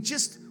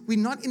 We're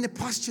not in a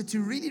posture to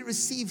really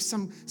receive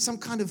some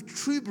kind of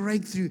true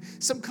breakthrough,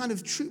 some kind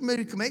of true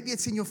miracle. Maybe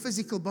it's in your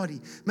physical body.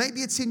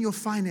 Maybe it's in your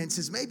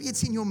finances. Maybe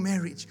it's in your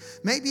marriage.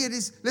 Maybe it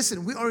is,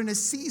 listen, we are in a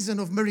season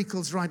of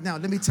miracles right now.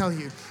 Let me tell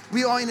you,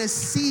 we are in a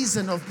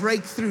season of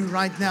breakthrough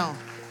right now.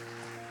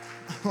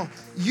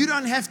 You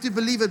don't have to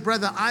believe it,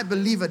 brother. I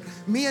believe it.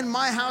 Me and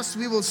my house,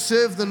 we will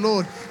serve the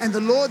Lord. And the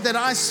Lord that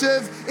I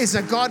serve is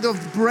a God of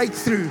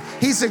breakthrough.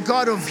 He's a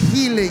God of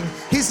healing.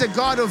 He's a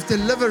God of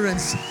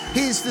deliverance.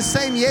 He is the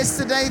same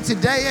yesterday,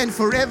 today, and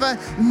forever.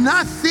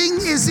 Nothing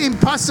is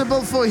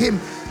impossible for Him.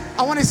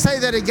 I want to say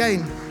that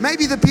again.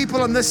 Maybe the people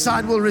on this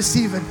side will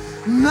receive it.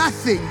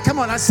 Nothing. Come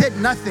on, I said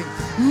nothing.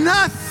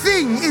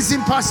 Nothing is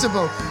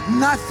impossible.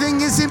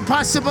 Nothing is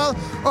impossible.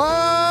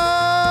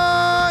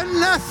 Oh,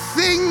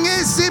 nothing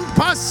is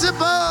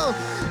impossible.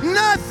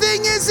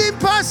 Nothing is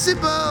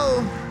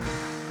impossible.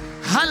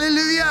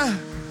 Hallelujah.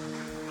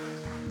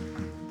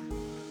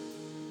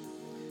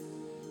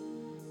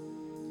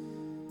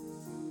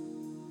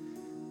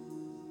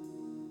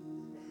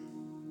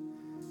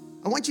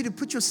 I want you to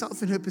put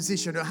yourself in her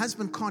position. Her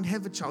husband can't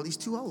have a child. He's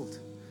too old.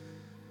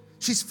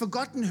 She's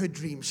forgotten her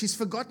dream. She's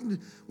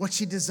forgotten what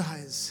she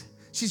desires.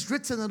 She's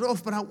written it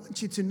off, but I want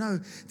you to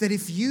know that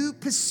if you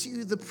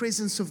pursue the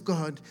presence of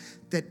God,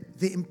 that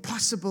the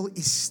impossible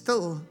is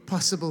still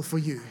possible for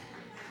you.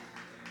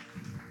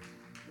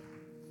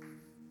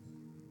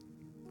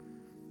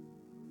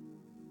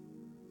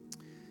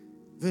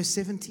 Verse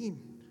 17.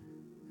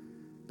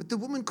 But the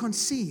woman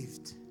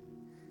conceived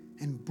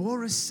and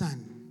bore a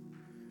son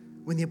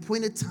when the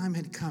appointed time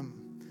had come,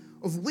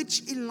 of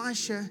which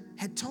Elisha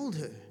had told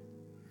her.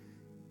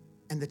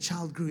 And the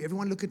child grew.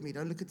 Everyone look at me.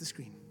 Don't look at the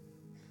screen.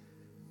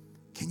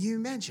 Can you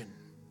imagine?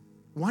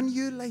 1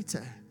 year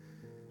later,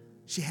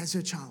 she has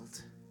her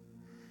child.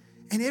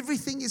 And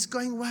everything is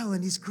going well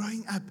and he's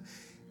growing up.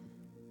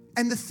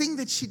 And the thing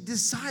that she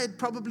desired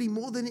probably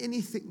more than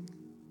anything,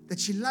 that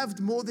she loved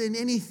more than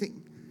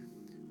anything,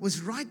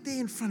 was right there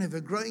in front of her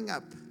growing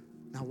up.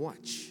 Now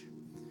watch.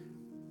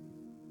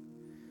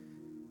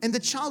 And the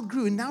child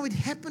grew. And now it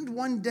happened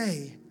one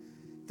day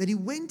that he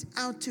went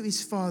out to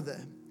his father,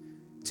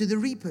 to the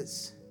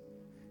reapers.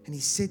 And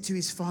he said to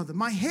his father,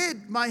 my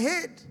head, my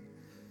head.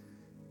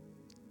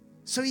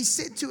 So he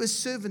said to a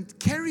servant,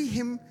 carry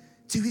him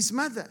to his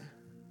mother.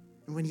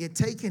 And when he had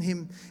taken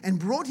him and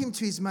brought him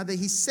to his mother,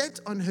 he sat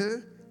on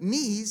her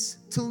knees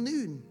till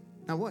noon.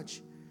 Now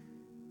watch.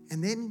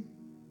 And then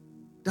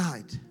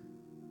died.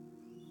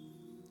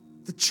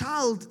 The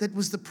child that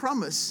was the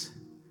promise,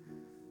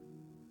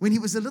 when he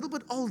was a little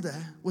bit older,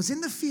 was in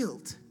the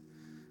field,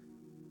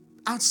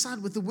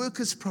 outside with the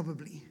workers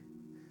probably.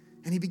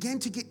 And he began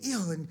to get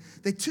ill, and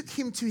they took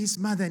him to his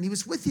mother, and he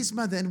was with his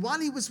mother. And while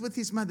he was with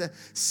his mother,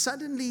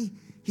 suddenly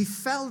he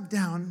fell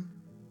down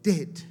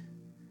dead.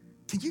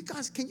 Can you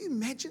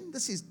imagine?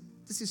 This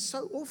is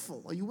so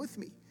awful. Are you with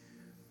me?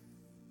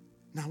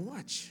 Now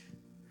watch,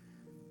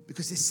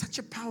 because there's such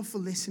a powerful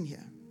lesson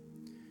here.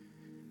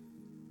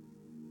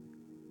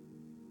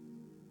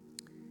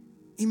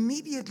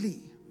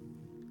 Immediately,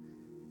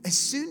 as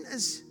soon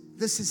as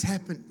this has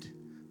happened,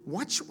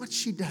 watch what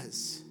she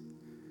does.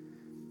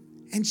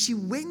 And she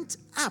went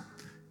up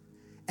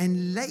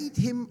and laid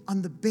him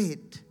on the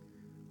bed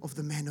of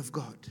the man of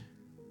God.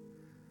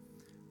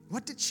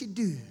 What did she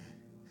do?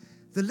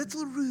 The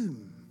little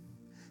room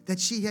that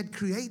she had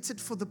created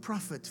for the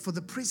prophet, for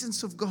the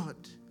presence of God,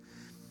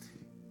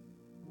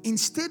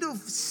 instead of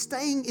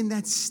staying in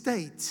that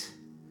state,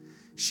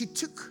 she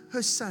took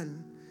her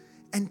son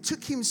and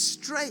took him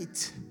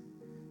straight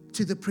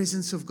to the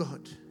presence of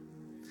God.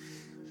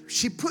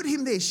 She put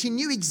him there. She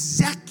knew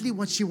exactly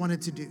what she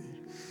wanted to do.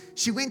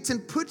 She went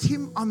and put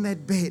him on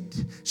that bed.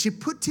 She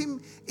put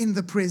him in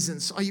the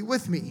presence. Are you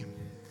with me?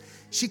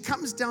 She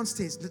comes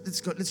downstairs.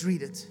 Let's go. Let's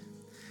read it.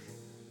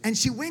 And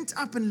she went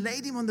up and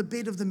laid him on the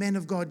bed of the man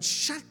of God,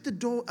 shut the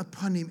door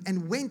upon him,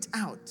 and went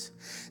out.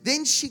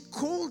 Then she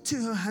called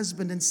to her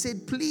husband and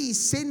said, please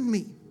send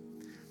me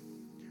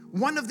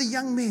one of the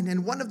young men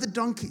and one of the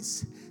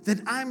donkeys, that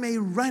I may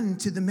run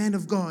to the man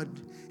of God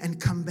and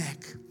come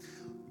back.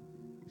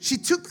 She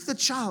took the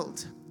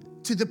child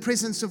to the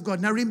presence of God.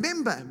 Now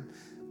remember,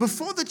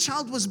 before the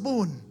child was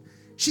born,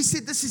 she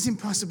said, this is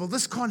impossible.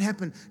 This can't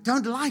happen.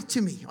 Don't lie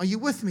to me. Are you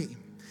with me?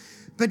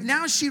 But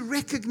now she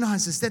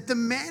recognizes that the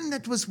man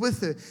that was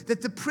with her,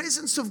 that the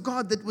presence of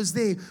God that was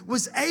there,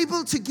 was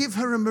able to give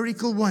her a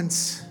miracle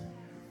once.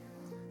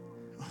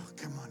 Oh,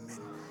 come on, man.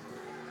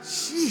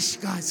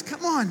 Sheesh, guys,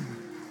 come on.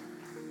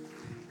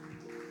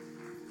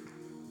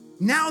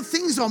 Now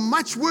things are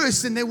much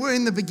worse than they were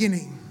in the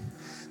beginning.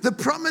 The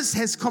promise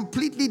has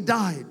completely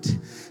died.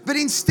 But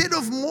instead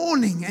of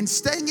mourning and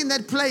staying in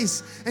that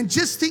place and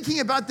just thinking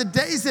about the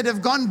days that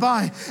have gone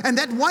by, and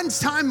that one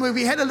time where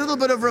we had a little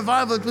bit of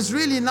revival, it was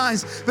really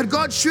nice, but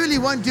God surely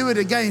won't do it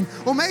again.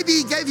 Or maybe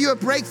He gave you a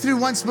breakthrough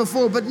once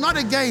before, but not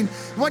again.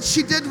 What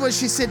she did was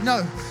she said,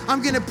 no,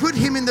 I'm going to put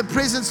him in the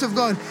presence of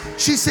God.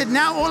 She said,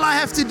 now all I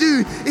have to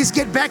do is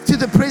get back to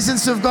the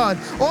presence of God.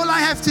 All I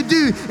have to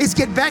do is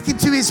get back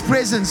into His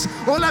presence.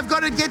 All I've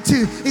got to get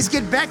to is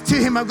get back to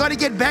Him. I've got to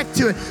get back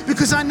to it,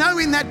 because I know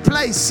in that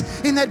place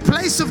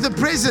of the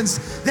presence,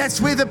 that's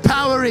where the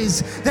power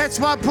is. That's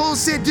why Paul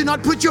said, do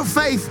not put your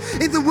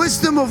faith in the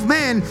wisdom of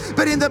man,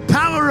 but in the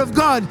power of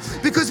God.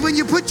 Because when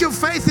you put your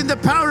faith in the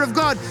power of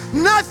God,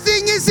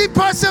 nothing is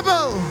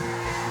impossible.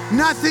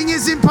 Nothing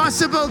is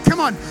impossible.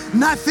 Come on.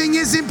 Nothing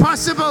is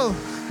impossible.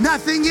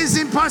 Nothing is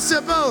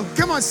impossible.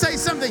 Come on, say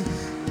something.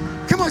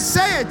 Come on,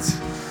 say it.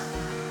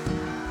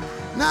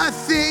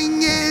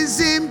 Nothing is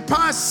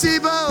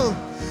impossible.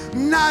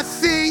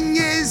 Nothing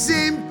is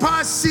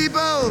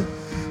impossible.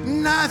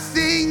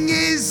 Nothing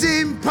is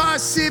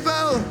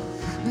impossible.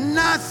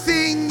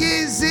 Nothing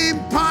is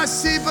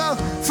impossible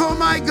for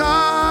my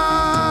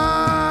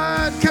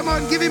God. Come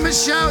on, give Him a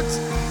shout.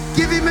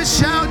 Give Him a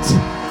shout.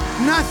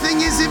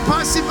 Nothing is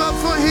impossible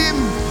for Him.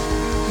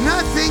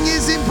 Nothing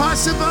is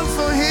impossible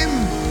for Him.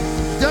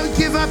 Don't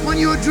give up on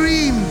your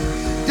dream.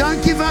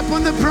 Don't give up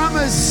on the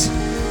promise.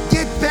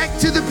 Get back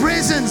to the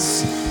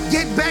presence.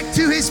 Get back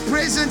to His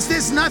presence.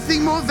 There's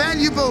nothing more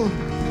valuable.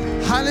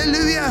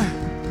 Hallelujah.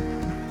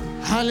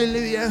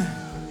 Hallelujah.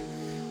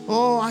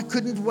 Oh, I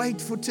couldn't wait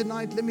for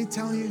tonight, let me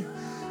tell you.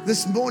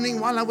 This morning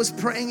while I was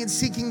praying and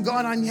seeking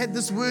God, I had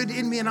this word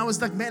in me and I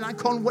was like, man, I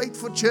can't wait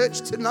for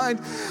church tonight,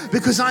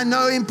 because I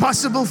know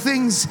impossible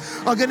things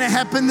are going to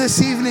happen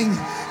this evening.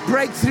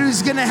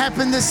 Breakthrough's going to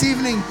happen this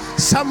evening.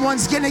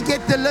 Someone's going to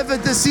get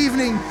delivered this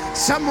evening.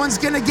 Someone's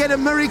going to get a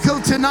miracle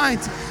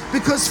tonight,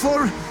 because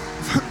for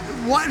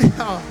what?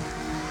 Oh,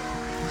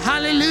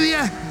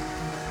 hallelujah.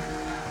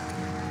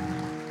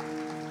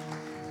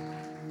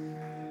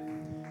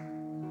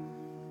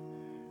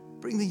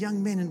 Bring the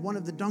young men and one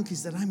of the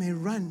donkeys, that I may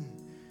run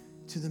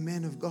to the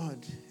man of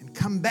God and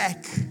come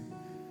back.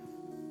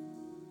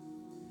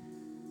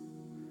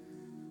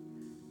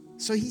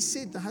 So he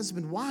said, the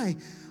husband, why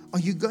are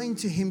you going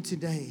to him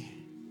today?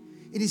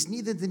 It is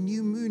neither the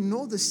new moon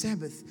nor the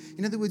Sabbath.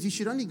 In other words, you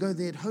should only go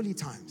there at holy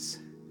times.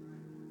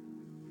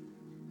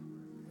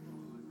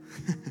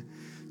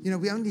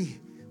 We only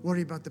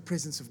worry about the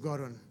presence of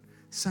God on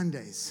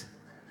Sundays.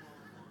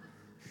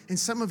 And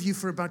some of you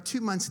for about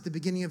 2 months at the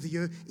beginning of the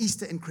year,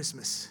 Easter and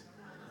Christmas.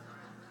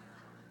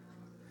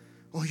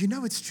 Oh,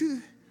 it's true.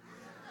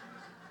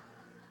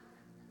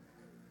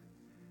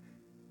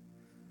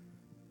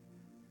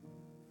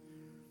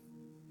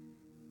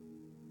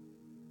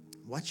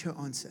 Watch her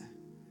answer.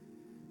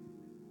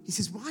 He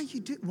says, where are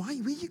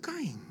you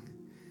going?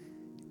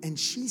 And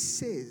she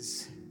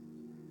says,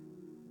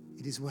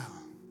 it is well.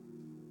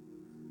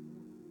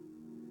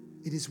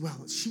 It is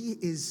well. She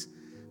is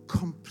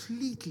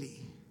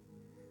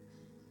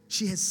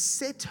she has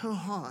set her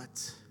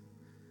heart.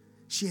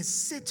 She has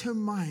set her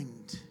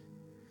mind.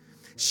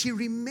 She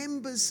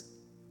remembers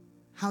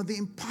how the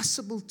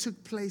impossible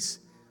took place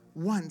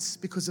once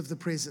because of the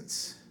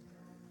presence.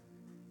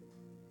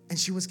 And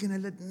she was going to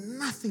let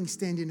nothing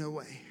stand in her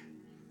way.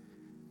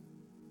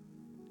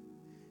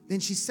 Then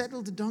she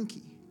saddled the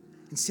donkey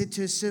and said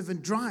to her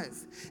servant, drive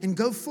and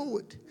go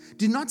forward.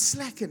 Do not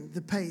slacken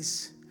the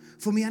pace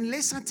for me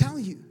unless I tell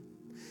you.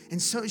 And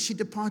so she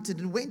departed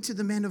and went to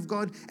the man of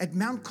God at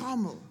Mount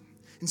Carmel.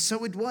 And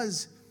so it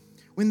was,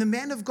 when the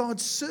man of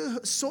God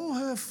saw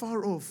her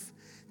far off,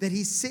 that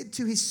he said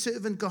to his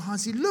servant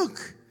Gehazi,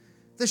 look,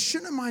 the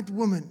Shunammite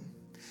woman.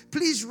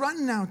 Please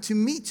run now to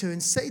meet her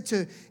and say to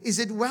her, is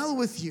it well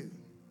with you?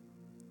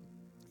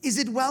 Is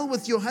it well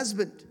with your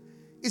husband?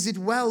 Is it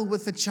well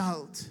with the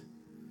child?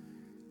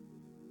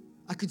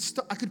 I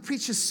could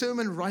preach a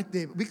sermon right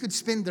there. We could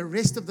spend the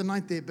rest of the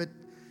night there, but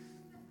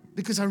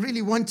because I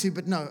really want to,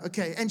 but no.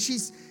 Okay. And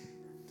so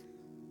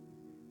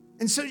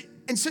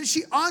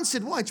she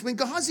answered, watch, when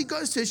Gehazi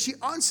goes to her, she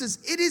answers,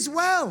 it is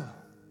well.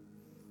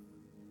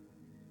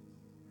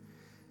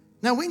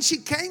 Now, when she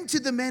came to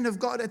the man of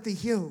God at the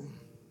hill,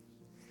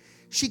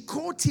 she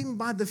caught him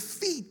by the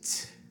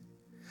feet.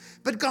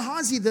 But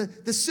Gehazi,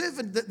 the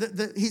servant,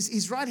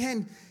 his right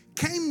hand,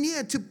 came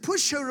near to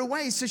push her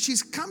away. So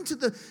she's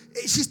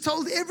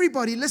told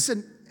everybody,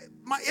 listen,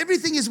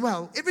 everything is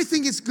well.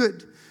 Everything is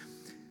good.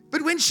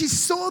 But when she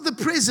saw the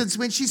presence,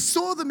 when she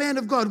saw the man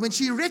of God, when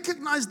she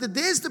recognized that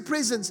there's the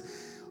presence,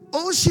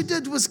 all she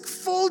did was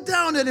fall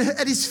down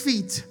at his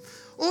feet.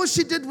 All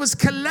she did was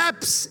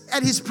collapse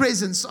at his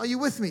presence. Are you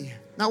with me?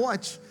 Now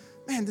watch.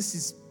 Man, this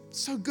is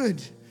so good.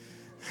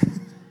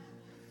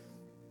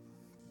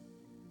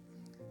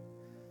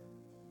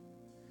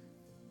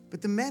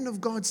 But the man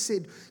of God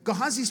said,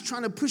 Gehazi's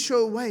trying to push her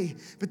away.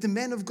 But the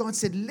man of God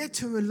said, let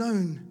her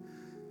alone,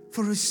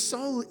 for her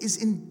soul is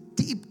in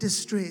deep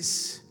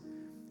distress.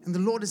 And the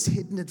Lord has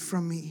hidden it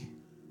from me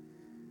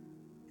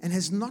and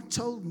has not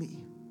told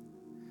me.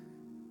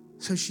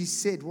 So she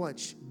said,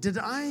 watch, Did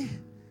I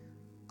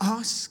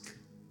ask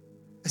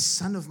a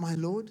son of my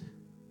Lord?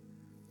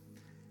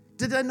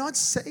 Did I not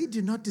say,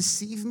 do not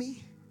deceive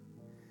me?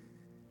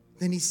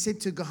 Then he said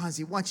to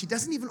Gehazi, watch, he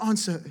doesn't even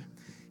answer her.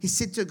 He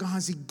said to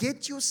Gehazi,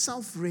 get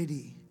yourself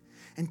ready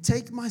and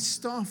take my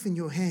staff in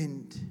your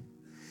hand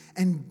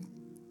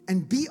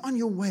and be on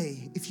your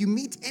way. If you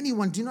meet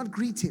anyone, do not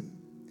greet him.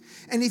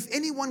 And if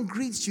anyone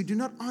greets you, do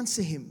not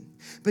answer him.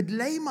 But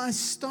lay my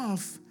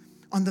staff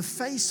on the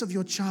face of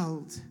your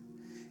child.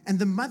 And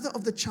the mother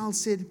of the child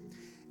said,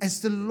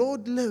 as the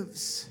Lord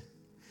lives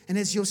and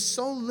as your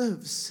soul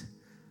lives,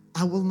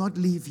 I will not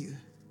leave you.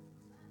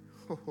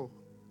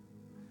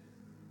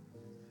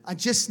 I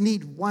just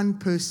need one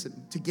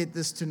person to get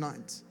this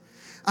tonight.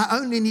 I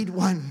only need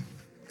one.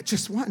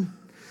 Just one.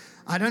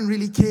 I don't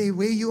really care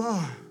where you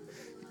are.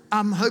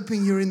 I'm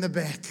hoping you're in the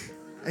back.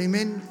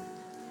 Amen.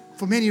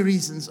 For many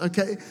reasons,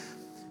 okay?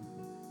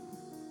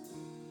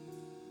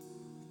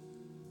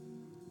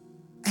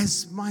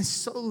 As my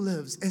soul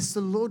lives, as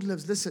the Lord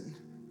lives, listen.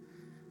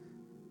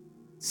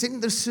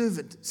 Send the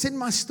servant, send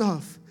my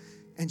staff.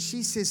 And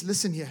she says,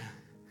 listen here,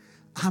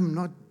 I'm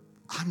not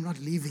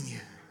leaving you.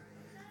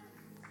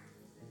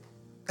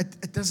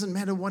 It doesn't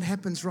matter what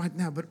happens right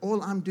now, but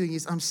all I'm doing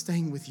is I'm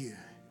staying with you.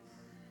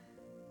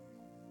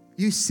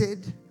 You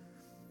said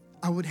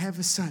I would have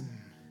a son.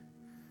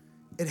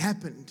 It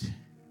happened.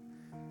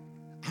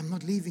 I'm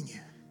not leaving you.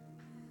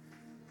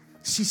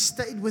 She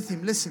stayed with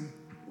him. Listen,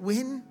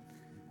 you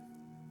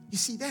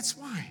see, that's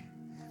why.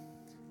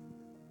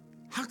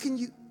 How can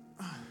you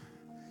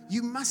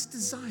must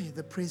desire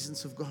the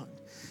presence of God.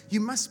 You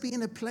must be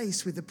in a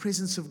place where the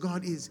presence of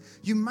God is.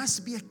 You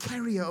must be a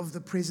carrier of the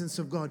presence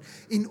of God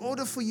in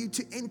order for you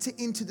to enter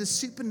into the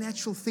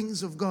supernatural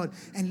things of God.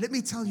 And let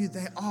me tell you,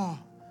 they are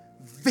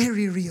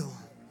very real.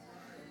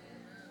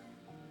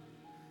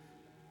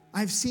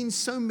 I've seen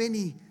so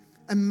many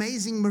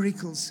amazing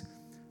miracles,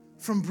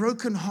 from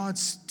broken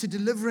hearts to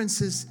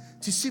deliverances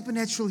to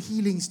supernatural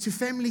healings to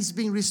families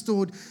being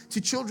restored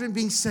to children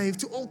being saved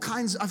to all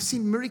kinds. I've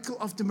seen miracle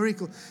after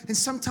miracle. And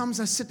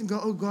sometimes I sit and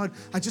go, oh God,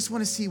 I just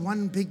want to see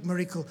one big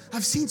miracle.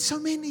 I've seen so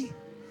many,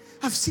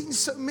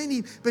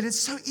 but it's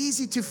so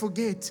easy to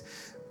forget.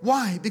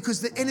 Why?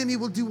 Because the enemy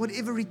will do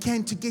whatever he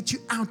can to get you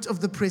out of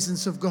the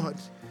presence of God.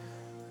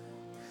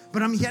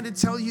 But I'm here to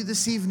tell you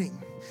this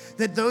evening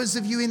that those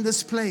of you in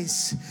this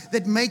place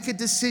that make a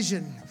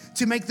decision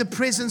to make the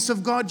presence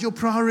of God your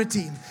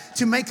priority,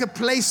 to make a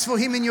place for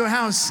Him in your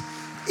house,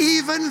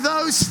 even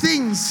those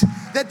things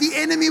that the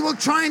enemy will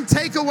try and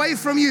take away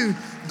from you,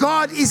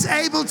 God is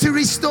able to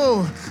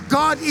restore.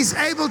 God is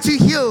able to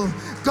heal.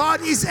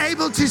 God is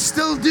able to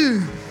still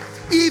do.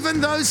 Even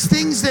those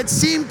things that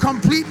seem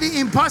completely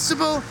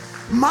impossible,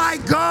 my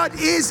God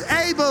is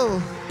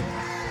able.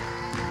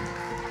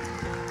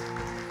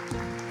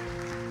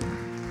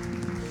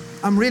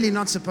 I'm really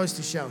not supposed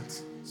to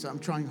shout, so I'm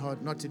trying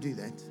hard not to do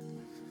that.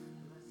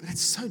 But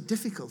it's so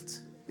difficult,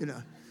 you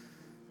know.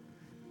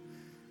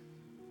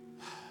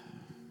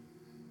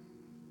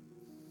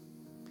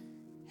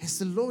 As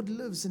the Lord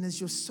lives and as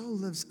your soul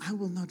lives, I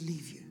will not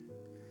leave you.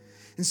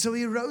 And so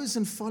he rose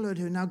and followed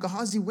her. Now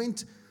Gehazi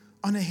went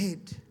on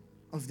ahead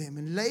of them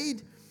and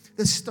laid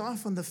the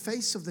staff on the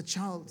face of the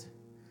child,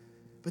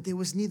 but there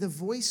was neither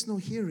voice nor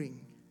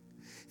hearing.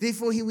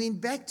 Therefore he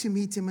went back to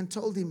meet him and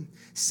told him,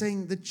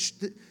 saying,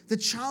 the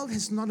child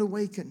has not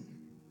awakened.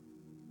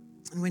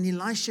 And when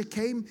Elisha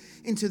came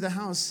into the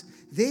house,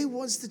 there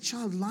was the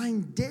child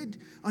lying dead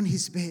on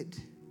his bed.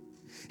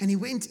 And he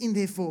went in,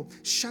 therefore,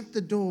 shut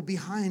the door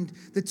behind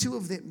the two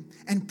of them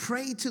and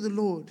prayed to the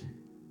Lord.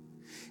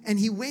 And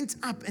he went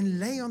up and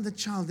lay on the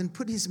child and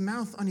put his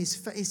mouth on his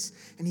face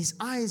and his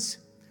eyes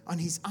on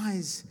his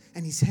eyes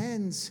and his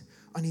hands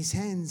on his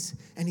hands.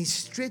 And he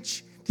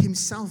stretched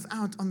himself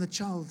out on the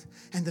child,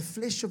 and the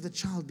flesh of the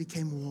child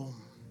became warm.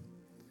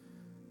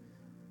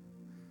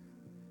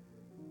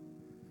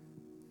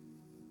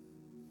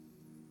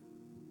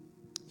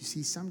 You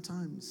see,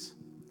 sometimes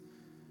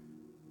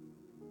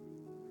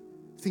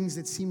things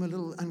that seem a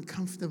little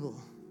uncomfortable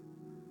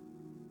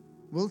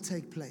will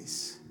take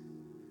place.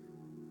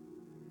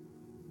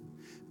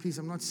 Please,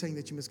 I'm not saying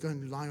that you must go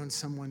and lie on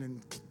someone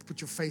and put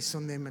your face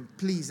on them. And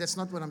please, that's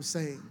not what I'm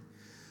saying.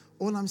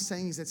 All I'm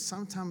saying is that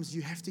sometimes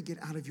you have to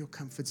get out of your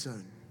comfort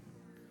zone.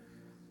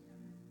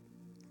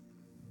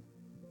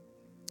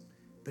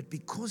 But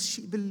because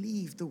she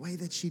believed the way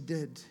that she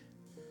did,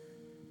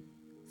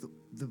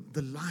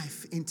 the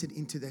life entered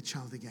into that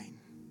child again.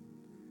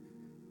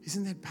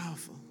 Isn't that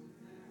powerful?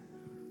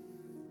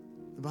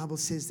 The Bible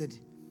says that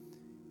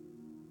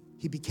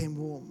he became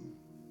warm.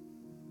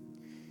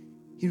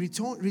 He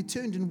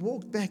returned and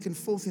walked back and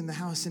forth in the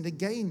house, and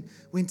again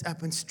went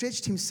up and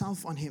stretched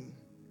himself on him.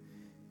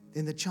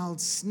 Then the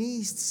child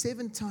sneezed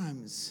 7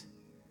 times,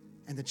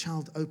 and the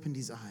child opened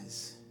his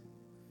eyes.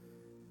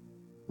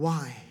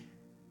 Why?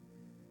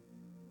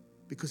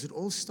 Because it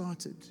all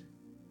started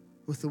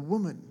with a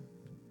woman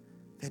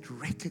that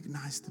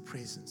recognized the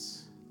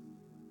presence.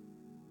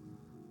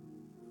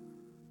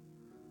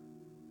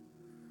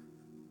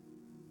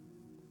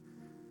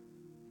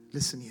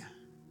 Listen here.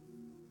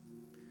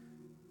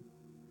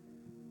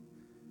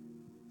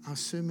 Our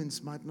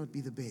sermons might not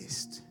be the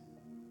best,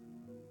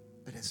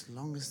 but as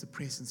long as the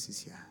presence is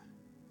here,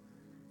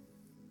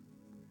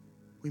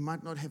 we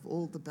might not have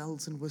all the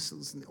bells and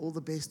whistles and all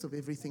the best of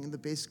everything and the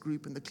best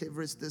group and the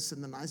cleverest this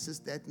and the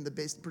nicest that and the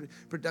best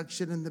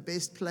production and the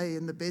best play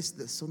and the best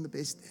this and the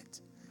best that.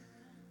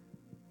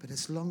 But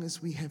as long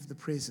as we have the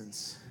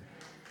presence,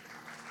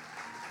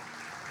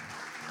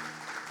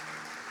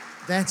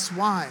 that's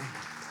why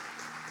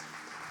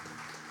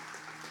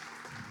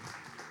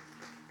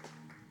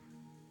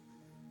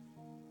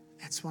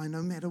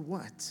no matter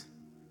what,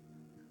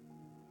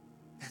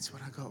 that's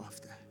what I go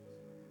after.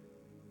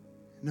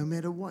 No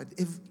matter what.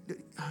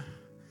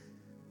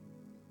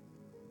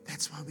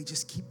 That's why we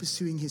just keep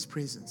pursuing His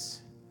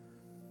presence.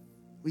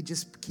 We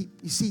just keep,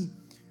 you see,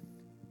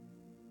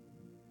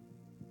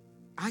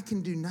 I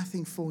can do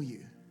nothing for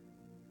you,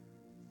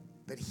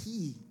 but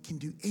He can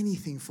do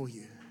anything for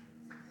you.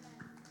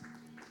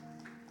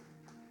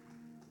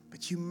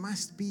 But you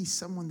must be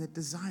someone that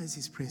desires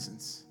His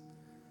presence.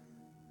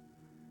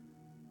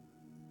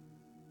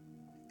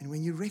 And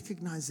when you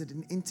recognize it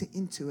and enter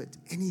into it,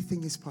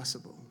 anything is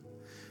possible.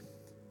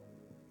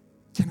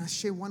 Can I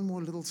share one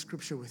more little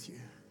scripture with you?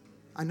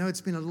 I know it's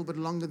been a little bit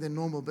longer than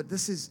normal, but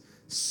this is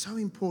so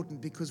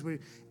important because we're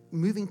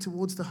moving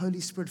towards the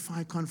Holy Spirit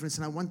Fire Conference,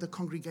 and I want the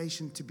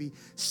congregation to be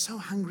so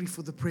hungry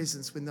for the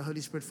presence when the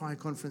Holy Spirit Fire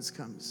Conference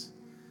comes.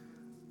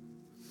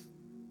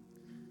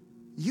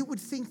 You would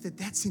think that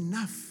that's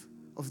enough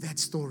of that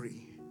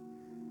story,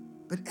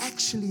 but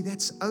actually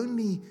that's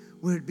only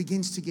where it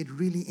begins to get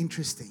really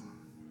interesting.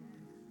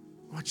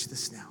 Watch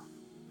this now.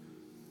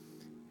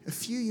 A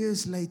few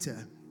years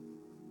later,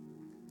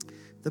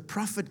 the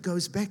prophet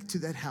goes back to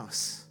that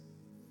house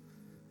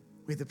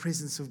where the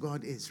presence of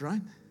God is,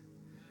 right?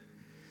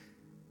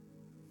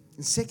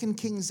 In 2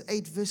 Kings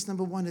 8, verse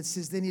number 1, it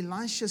says, Then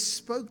Elisha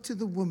spoke to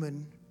the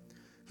woman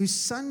whose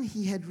son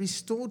he had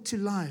restored to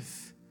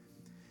life,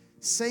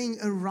 saying,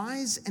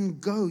 Arise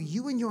and go,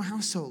 you and your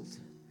household,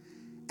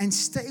 and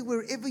stay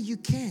wherever you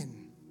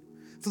can.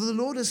 For the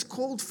Lord has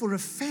called for a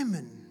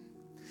famine.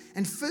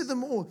 And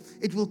furthermore,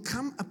 it will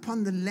come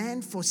upon the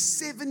land for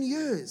 7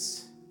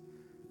 years.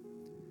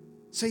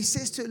 So he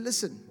says to her,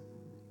 listen,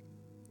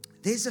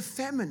 there's a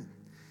famine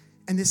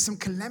and there's some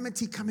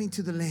calamity coming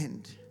to the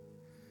land.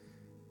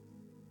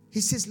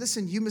 He says,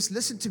 listen, you must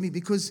listen to me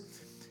because,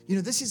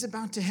 this is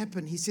about to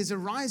happen. He says,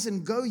 arise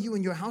and go, you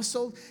and your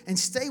household, and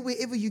stay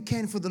wherever you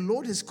can, for the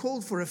Lord has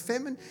called for a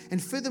famine,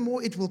 and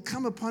furthermore, it will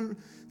come upon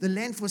the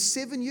land for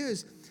 7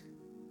 years.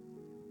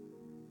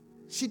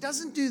 She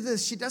doesn't do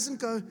this. She doesn't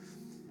go,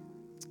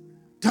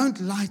 don't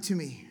lie to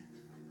me.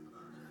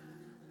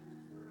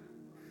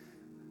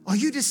 Are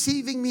you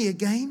deceiving me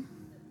again?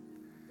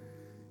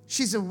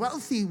 She's a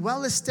wealthy,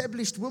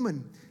 well-established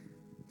woman.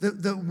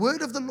 The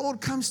word of the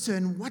Lord comes to her,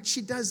 and what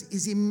she does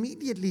is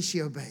immediately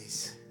she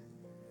obeys.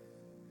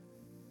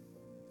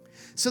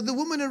 So the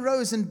woman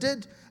arose and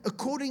did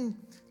according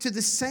to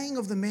the saying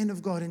of the man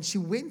of God, and she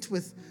went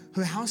with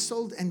her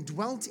household and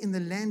dwelt in the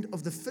land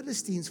of the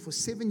Philistines for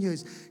 7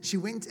 years. She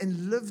went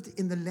and lived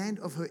in the land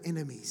of her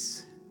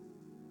enemies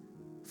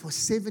for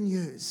 7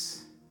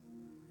 years.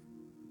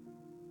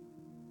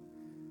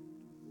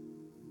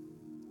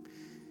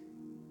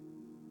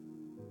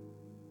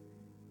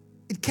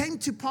 It came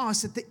to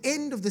pass at the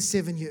end of the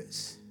 7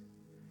 years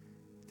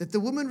that the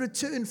woman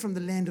returned from the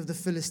land of the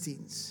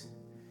Philistines,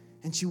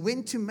 and she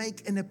went to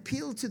make an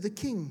appeal to the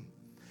king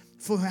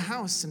for her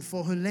house and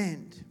for her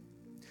land.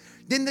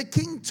 Then the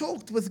king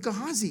talked with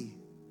Gehazi.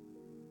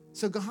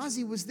 So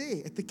Gehazi was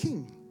there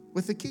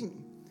with the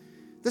king.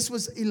 This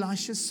was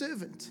Elisha's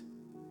servant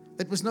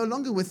that was no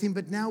longer with him,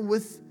 but now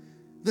with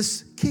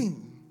this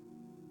king.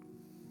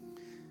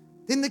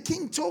 Then the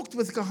king talked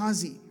with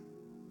Gehazi,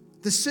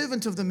 the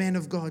servant of the man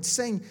of God,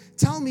 saying,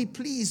 Tell me,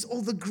 please,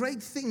 all the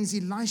great things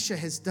Elisha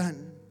has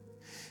done.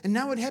 And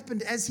now it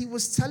happened as he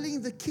was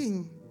telling the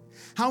king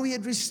how he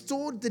had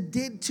restored the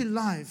dead to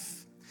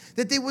life,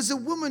 that there was a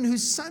woman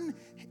whose son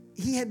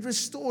he had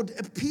restored,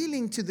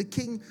 appealing to the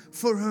king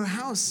for her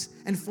house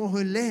and for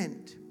her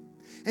land.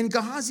 And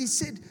Gehazi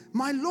said,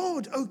 My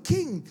lord, O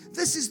king,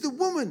 this is the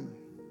woman,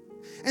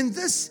 and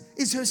this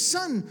is her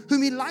son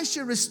whom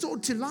Elisha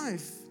restored to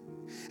life.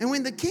 And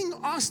when the king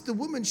asked the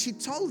woman, she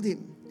told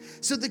him.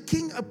 So the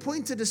king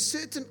appointed a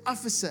certain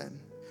officer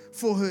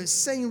for her,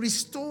 saying,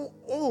 Restore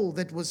all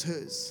that was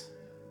hers,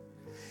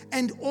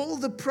 and all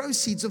the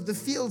proceeds of the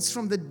fields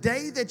from the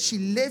day that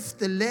she left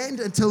the land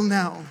until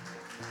now.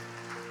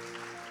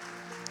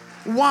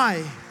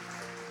 Why?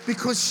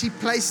 Because she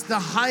placed the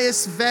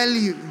highest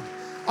value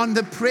on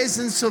the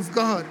presence of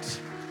God.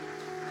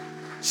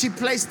 She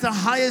placed the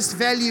highest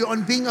value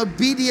on being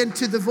obedient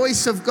to the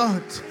voice of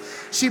God.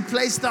 She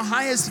placed the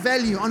highest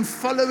value on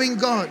following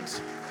God.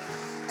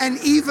 And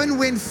even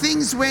when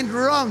things went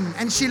wrong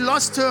and she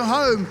lost her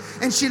home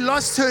and she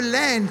lost her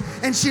land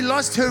and she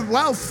lost her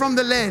wealth from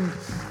the land,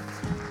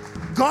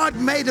 God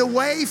made a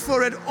way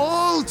for it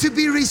all to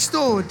be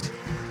restored.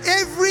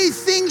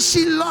 Everything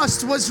she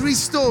lost was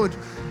restored.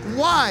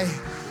 Why?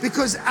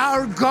 Because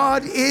our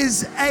God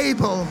is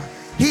able.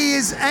 He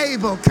is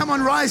able. Come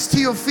on, rise to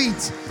your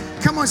feet.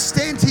 Come on,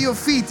 stand to your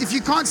feet. If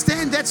you can't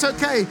stand, that's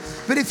okay.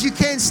 But if you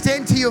can,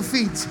 stand to your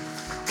feet.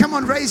 Come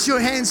on, raise your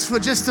hands for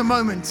just a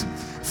moment.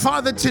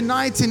 Father,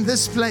 tonight in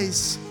this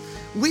place,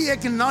 we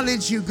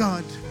acknowledge you,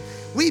 God.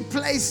 We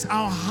place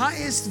our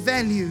highest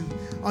value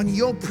on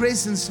your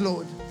presence,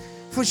 Lord.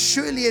 For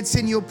surely it's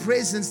in your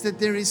presence that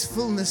there is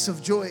fullness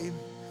of joy.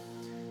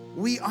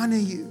 We honor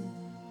you.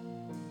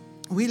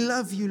 We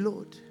love you,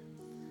 Lord.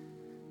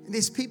 And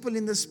there's people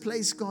in this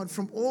place, God,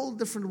 from all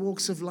different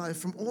walks of life,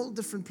 from all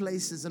different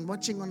places, and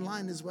watching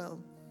online as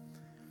well.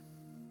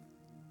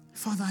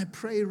 Father, I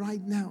pray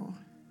right now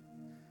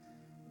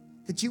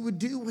that you would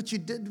do what you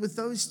did with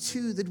those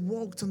two that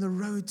walked on the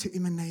road to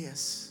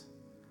Emmaus.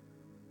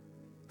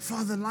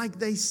 Father, like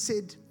they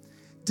said,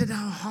 did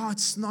our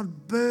hearts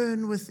not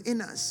burn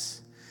within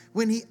us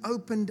when he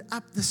opened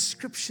up the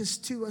scriptures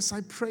to us?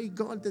 I pray,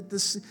 God, that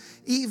this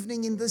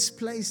evening in this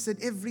place,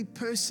 that every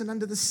person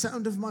under the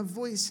sound of my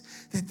voice,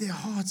 that their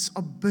hearts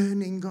are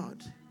burning,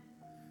 God.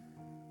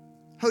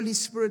 Holy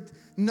Spirit,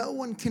 no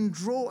one can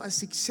draw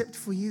us except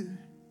for you.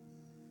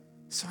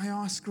 So I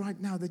ask right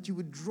now that you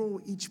would draw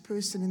each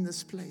person in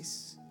this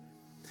place.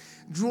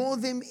 Draw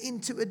them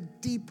into a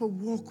deeper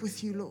walk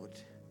with you, Lord.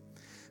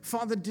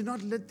 Father, do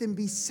not let them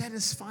be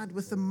satisfied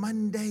with the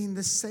mundane,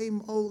 the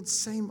same old,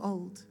 same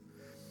old.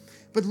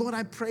 But Lord,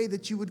 I pray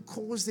that you would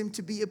cause them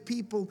to be a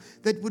people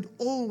that would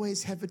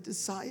always have a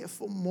desire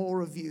for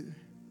more of you.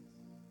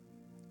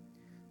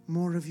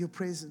 More of your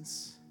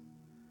presence.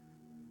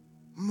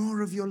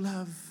 More of your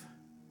love.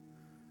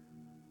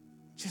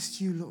 Just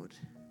you, Lord.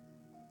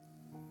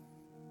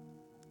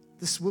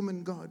 This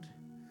woman, God,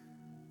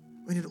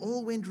 when it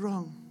all went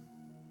wrong,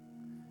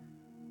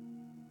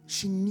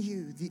 she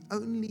knew the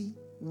only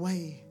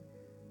way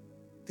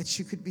that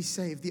she could be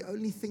saved, the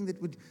only thing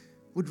that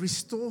would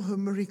restore her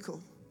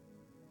miracle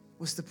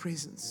was the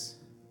presence.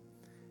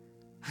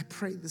 I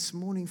pray this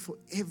morning for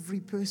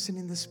every person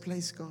in this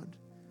place, God.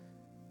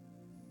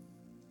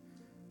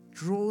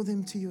 Draw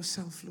them to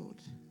yourself, Lord.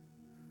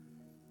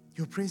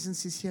 Your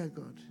presence is here,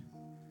 God.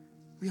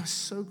 We are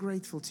so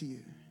grateful to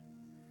you.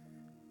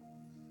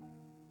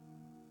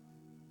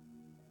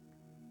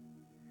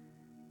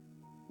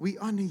 We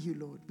honor you,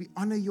 Lord. We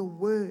honor your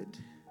word.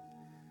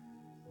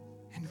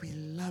 And we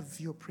love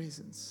your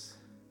presence.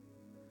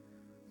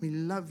 We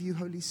love you,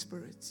 Holy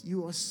Spirit.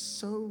 You are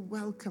so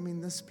welcome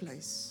in this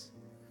place,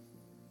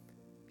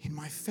 in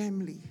my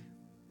family,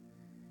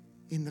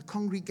 in the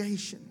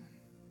congregation,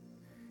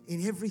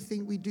 in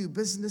everything we do,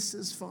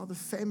 businesses, Father,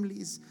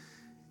 families,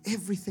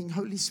 everything.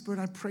 Holy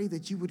Spirit, I pray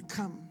that you would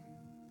come,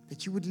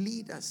 that you would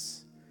lead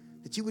us,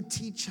 that you would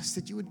teach us,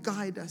 that you would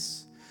guide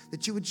us,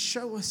 that you would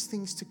show us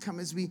things to come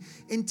as we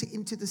enter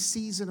into the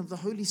season of the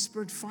Holy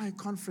Spirit Fire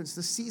Conference,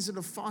 the season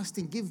of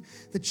fasting. Give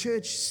the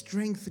church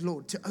strength,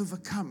 Lord, to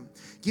overcome.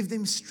 Give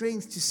them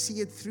strength to see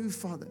it through,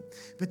 Father.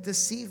 But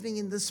this evening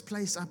in this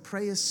place, I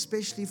pray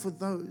especially for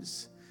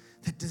those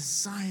that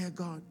desire,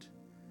 God,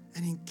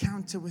 an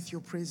encounter with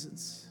your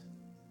presence.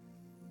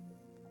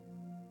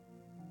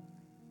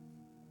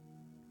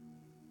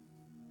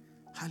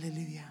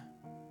 Hallelujah.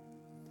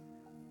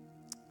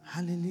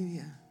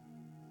 Hallelujah.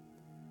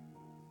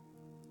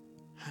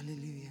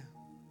 Hallelujah.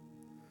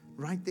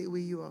 Right there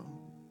where you are,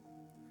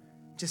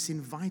 just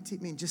invite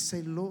him in. Just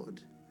say, Lord,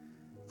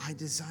 I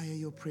desire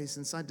your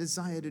presence. I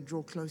desire to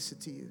draw closer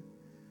to you.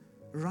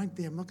 Right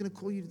there. I'm not going to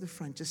call you to the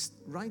front. Just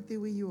right there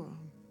where you are.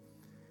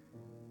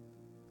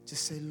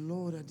 Just say,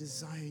 Lord, I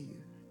desire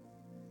you.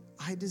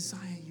 I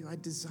desire you. I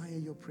desire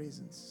your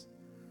presence.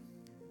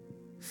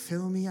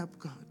 Fill me up,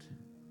 God.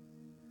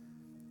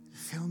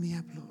 Fill me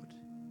up, Lord.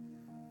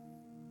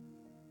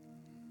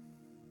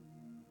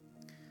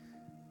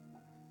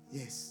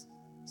 Yes.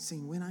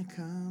 Sing, when I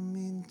come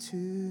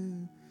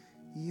into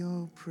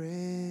your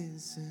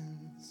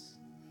presence,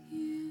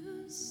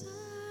 you saturate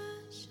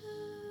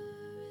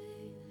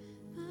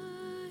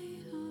my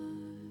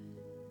heart,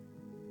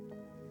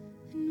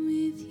 and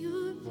with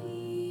your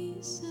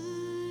peace I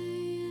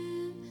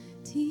am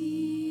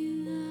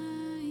delighted.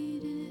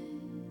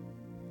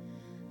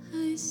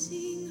 I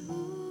sing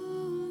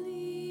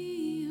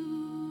holy,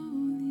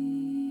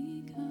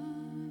 holy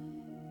God.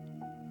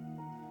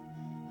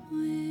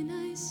 When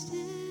I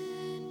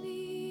stand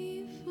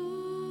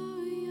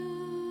before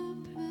your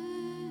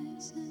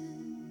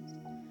presence,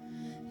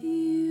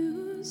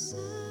 you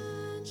saturate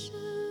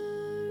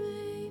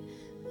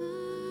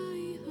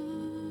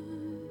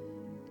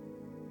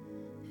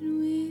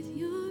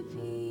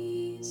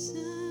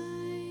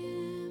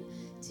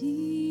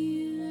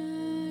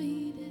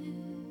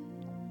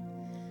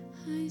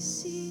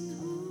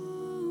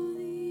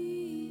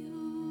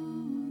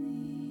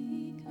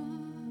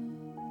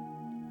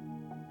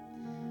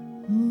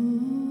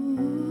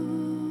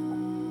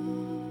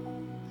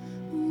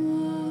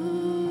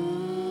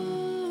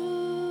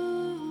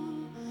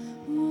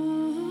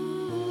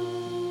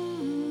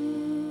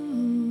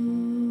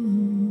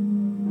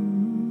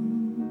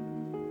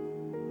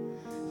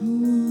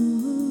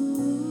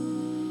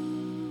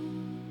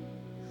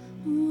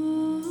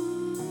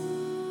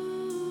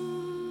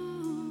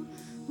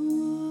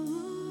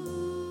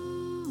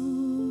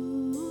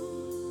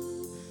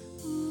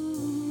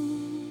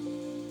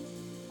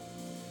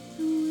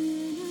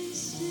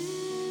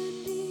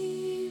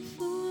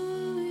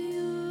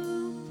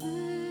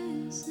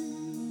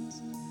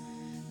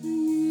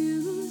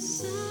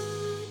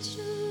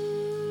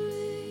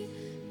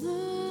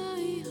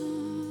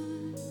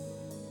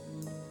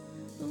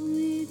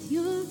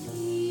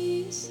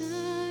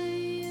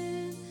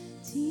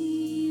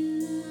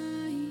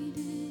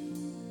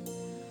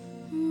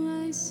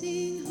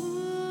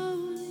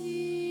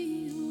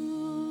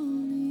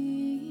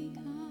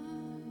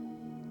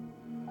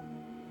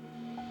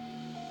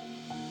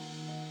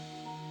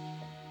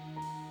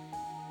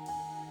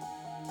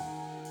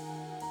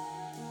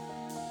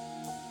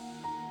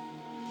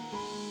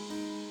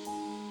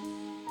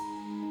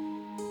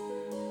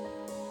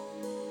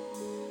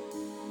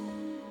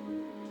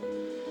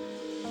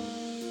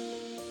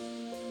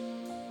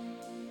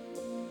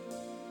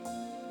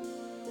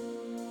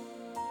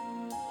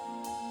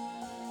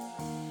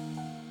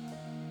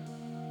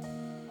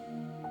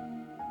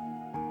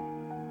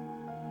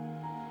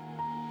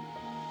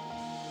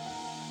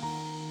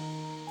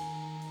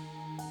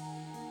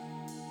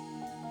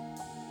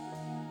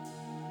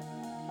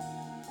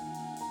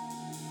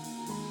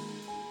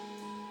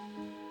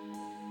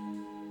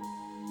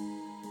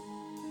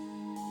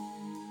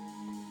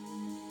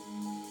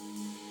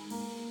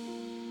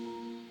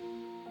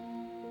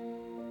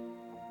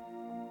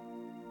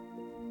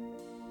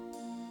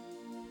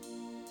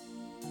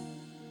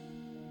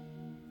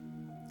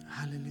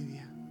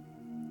Hallelujah.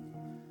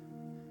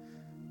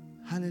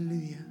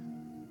 Hallelujah.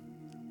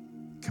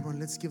 Come on,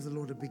 let's give the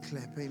Lord a big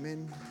clap.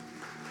 Amen.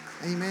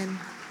 Amen.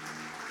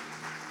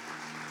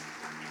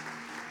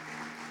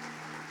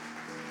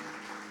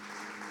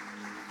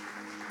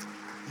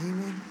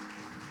 Amen.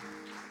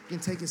 You can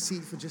take a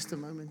seat for just a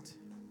moment.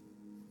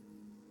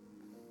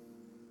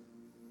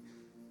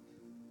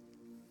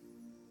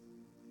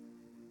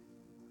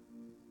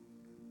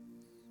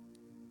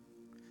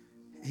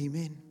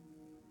 Amen.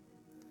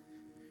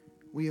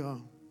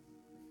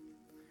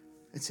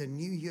 It's a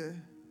new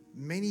year.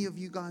 Many of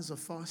you guys are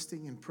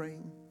fasting and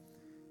praying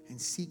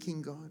and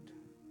seeking God.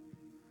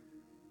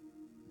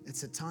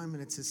 It's a time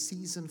and it's a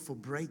season for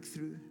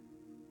breakthrough.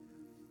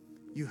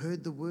 You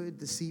heard the word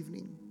this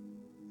evening.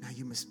 Now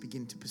you must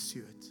begin to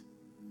pursue it.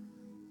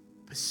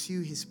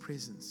 Pursue His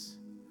presence.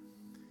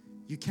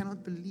 You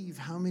cannot believe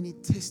how many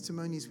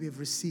testimonies we have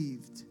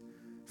received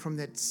from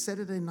that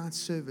Saturday night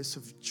service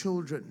of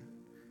children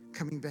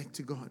coming back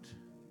to God.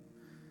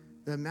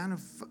 The amount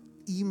of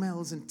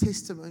emails and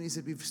testimonies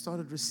that we've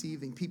started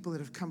receiving, people that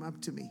have come up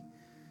to me,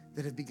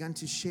 that have begun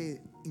to share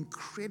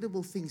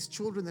incredible things,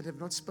 children that have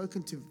not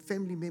spoken to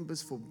family members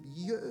for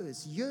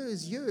years.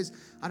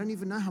 I don't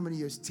even know how many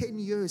years, 10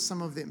 years,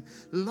 some of them.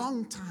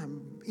 Long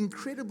time,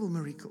 incredible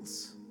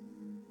miracles.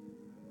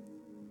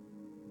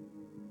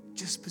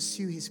 Just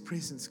pursue His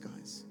presence,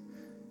 guys.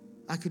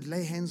 I could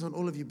lay hands on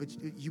all of you, but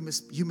you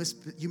must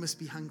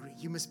be hungry.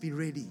 You must be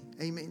ready.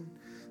 Amen.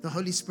 The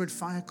Holy Spirit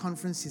Fire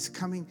Conference is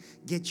coming.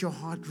 Get your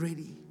heart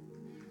ready.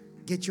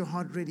 Get your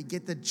heart ready.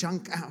 Get the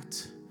junk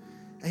out.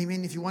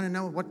 Amen. If you want to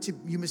know what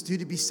you must do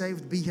to be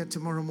saved, be here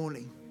tomorrow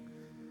morning.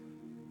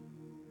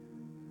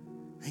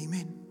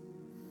 Amen.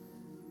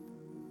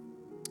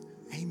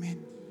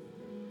 Amen.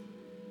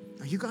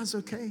 Are you guys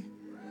okay?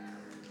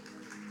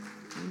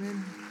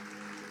 Amen.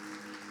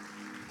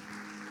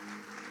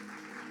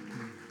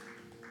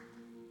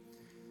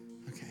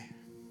 Okay.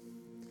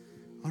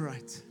 All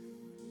right.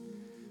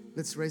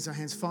 Let's raise our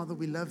hands. Father,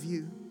 we love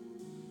you.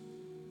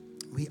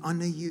 We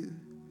honor you.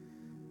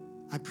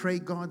 I pray,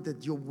 God,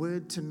 that your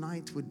word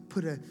tonight would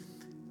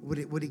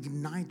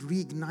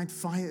reignite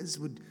fires,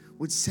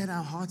 would set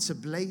our hearts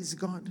ablaze,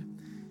 God,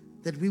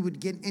 that we would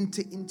get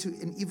into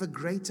an even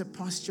greater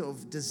posture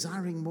of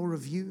desiring more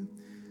of you.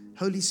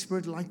 Holy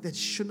Spirit, like that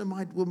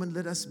Shunammite woman,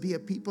 let us be a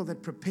people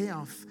that prepare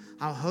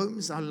our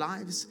homes, our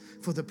lives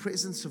for the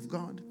presence of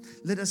God.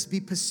 Let us be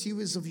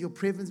pursuers of your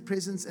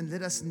presence, and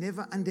let us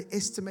never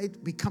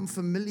underestimate, become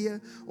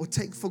familiar, or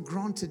take for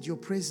granted your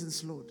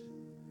presence, Lord.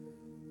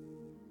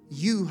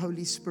 You,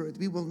 Holy Spirit,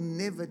 we will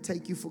never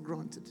take you for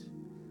granted.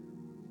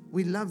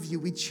 We love you,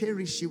 we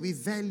cherish you, we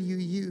value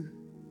you.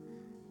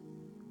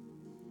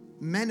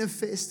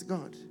 Manifest,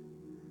 God,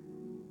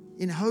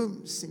 in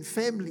homes, in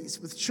families,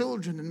 with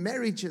children and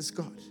marriages,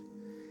 God.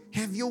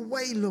 Have your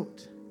way,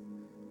 Lord.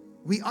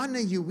 We honor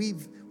you,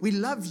 we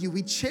love you,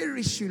 we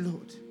cherish you,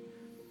 Lord.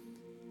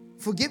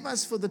 Forgive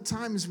us for the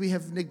times we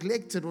have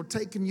neglected or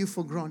taken you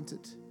for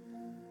granted.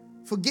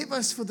 Forgive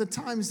us for the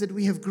times that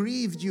we have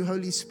grieved you,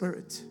 Holy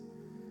Spirit,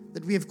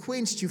 that we have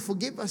quenched you.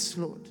 Forgive us,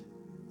 Lord.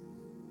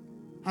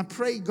 I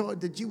pray,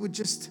 God, that you would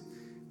just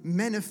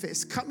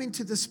manifest. Come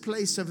into this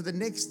place over the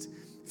next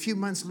few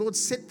months. Lord,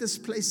 set this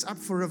place up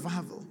for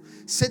revival.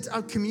 Set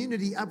our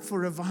community up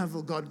for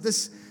revival, God.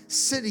 This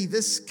city,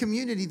 this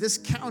community, this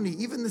county,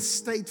 even the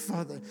state,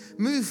 Father.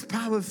 Move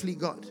powerfully,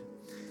 God.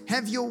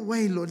 Have your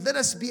way, Lord. Let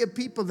us be a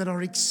people that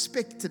are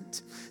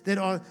expectant, that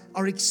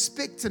are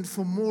expectant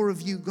for more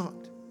of you,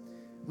 God.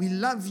 We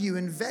love you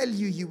and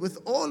value you with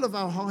all of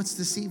our hearts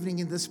this evening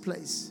in this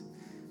place.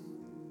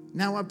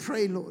 Now I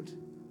pray, Lord,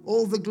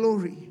 all the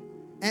glory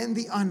and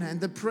the honor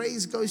and the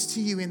praise goes to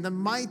you in the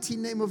mighty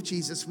name of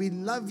Jesus. We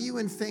love you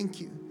and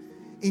thank you.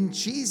 In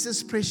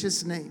Jesus'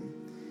 precious name,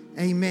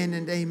 amen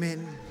and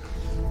amen.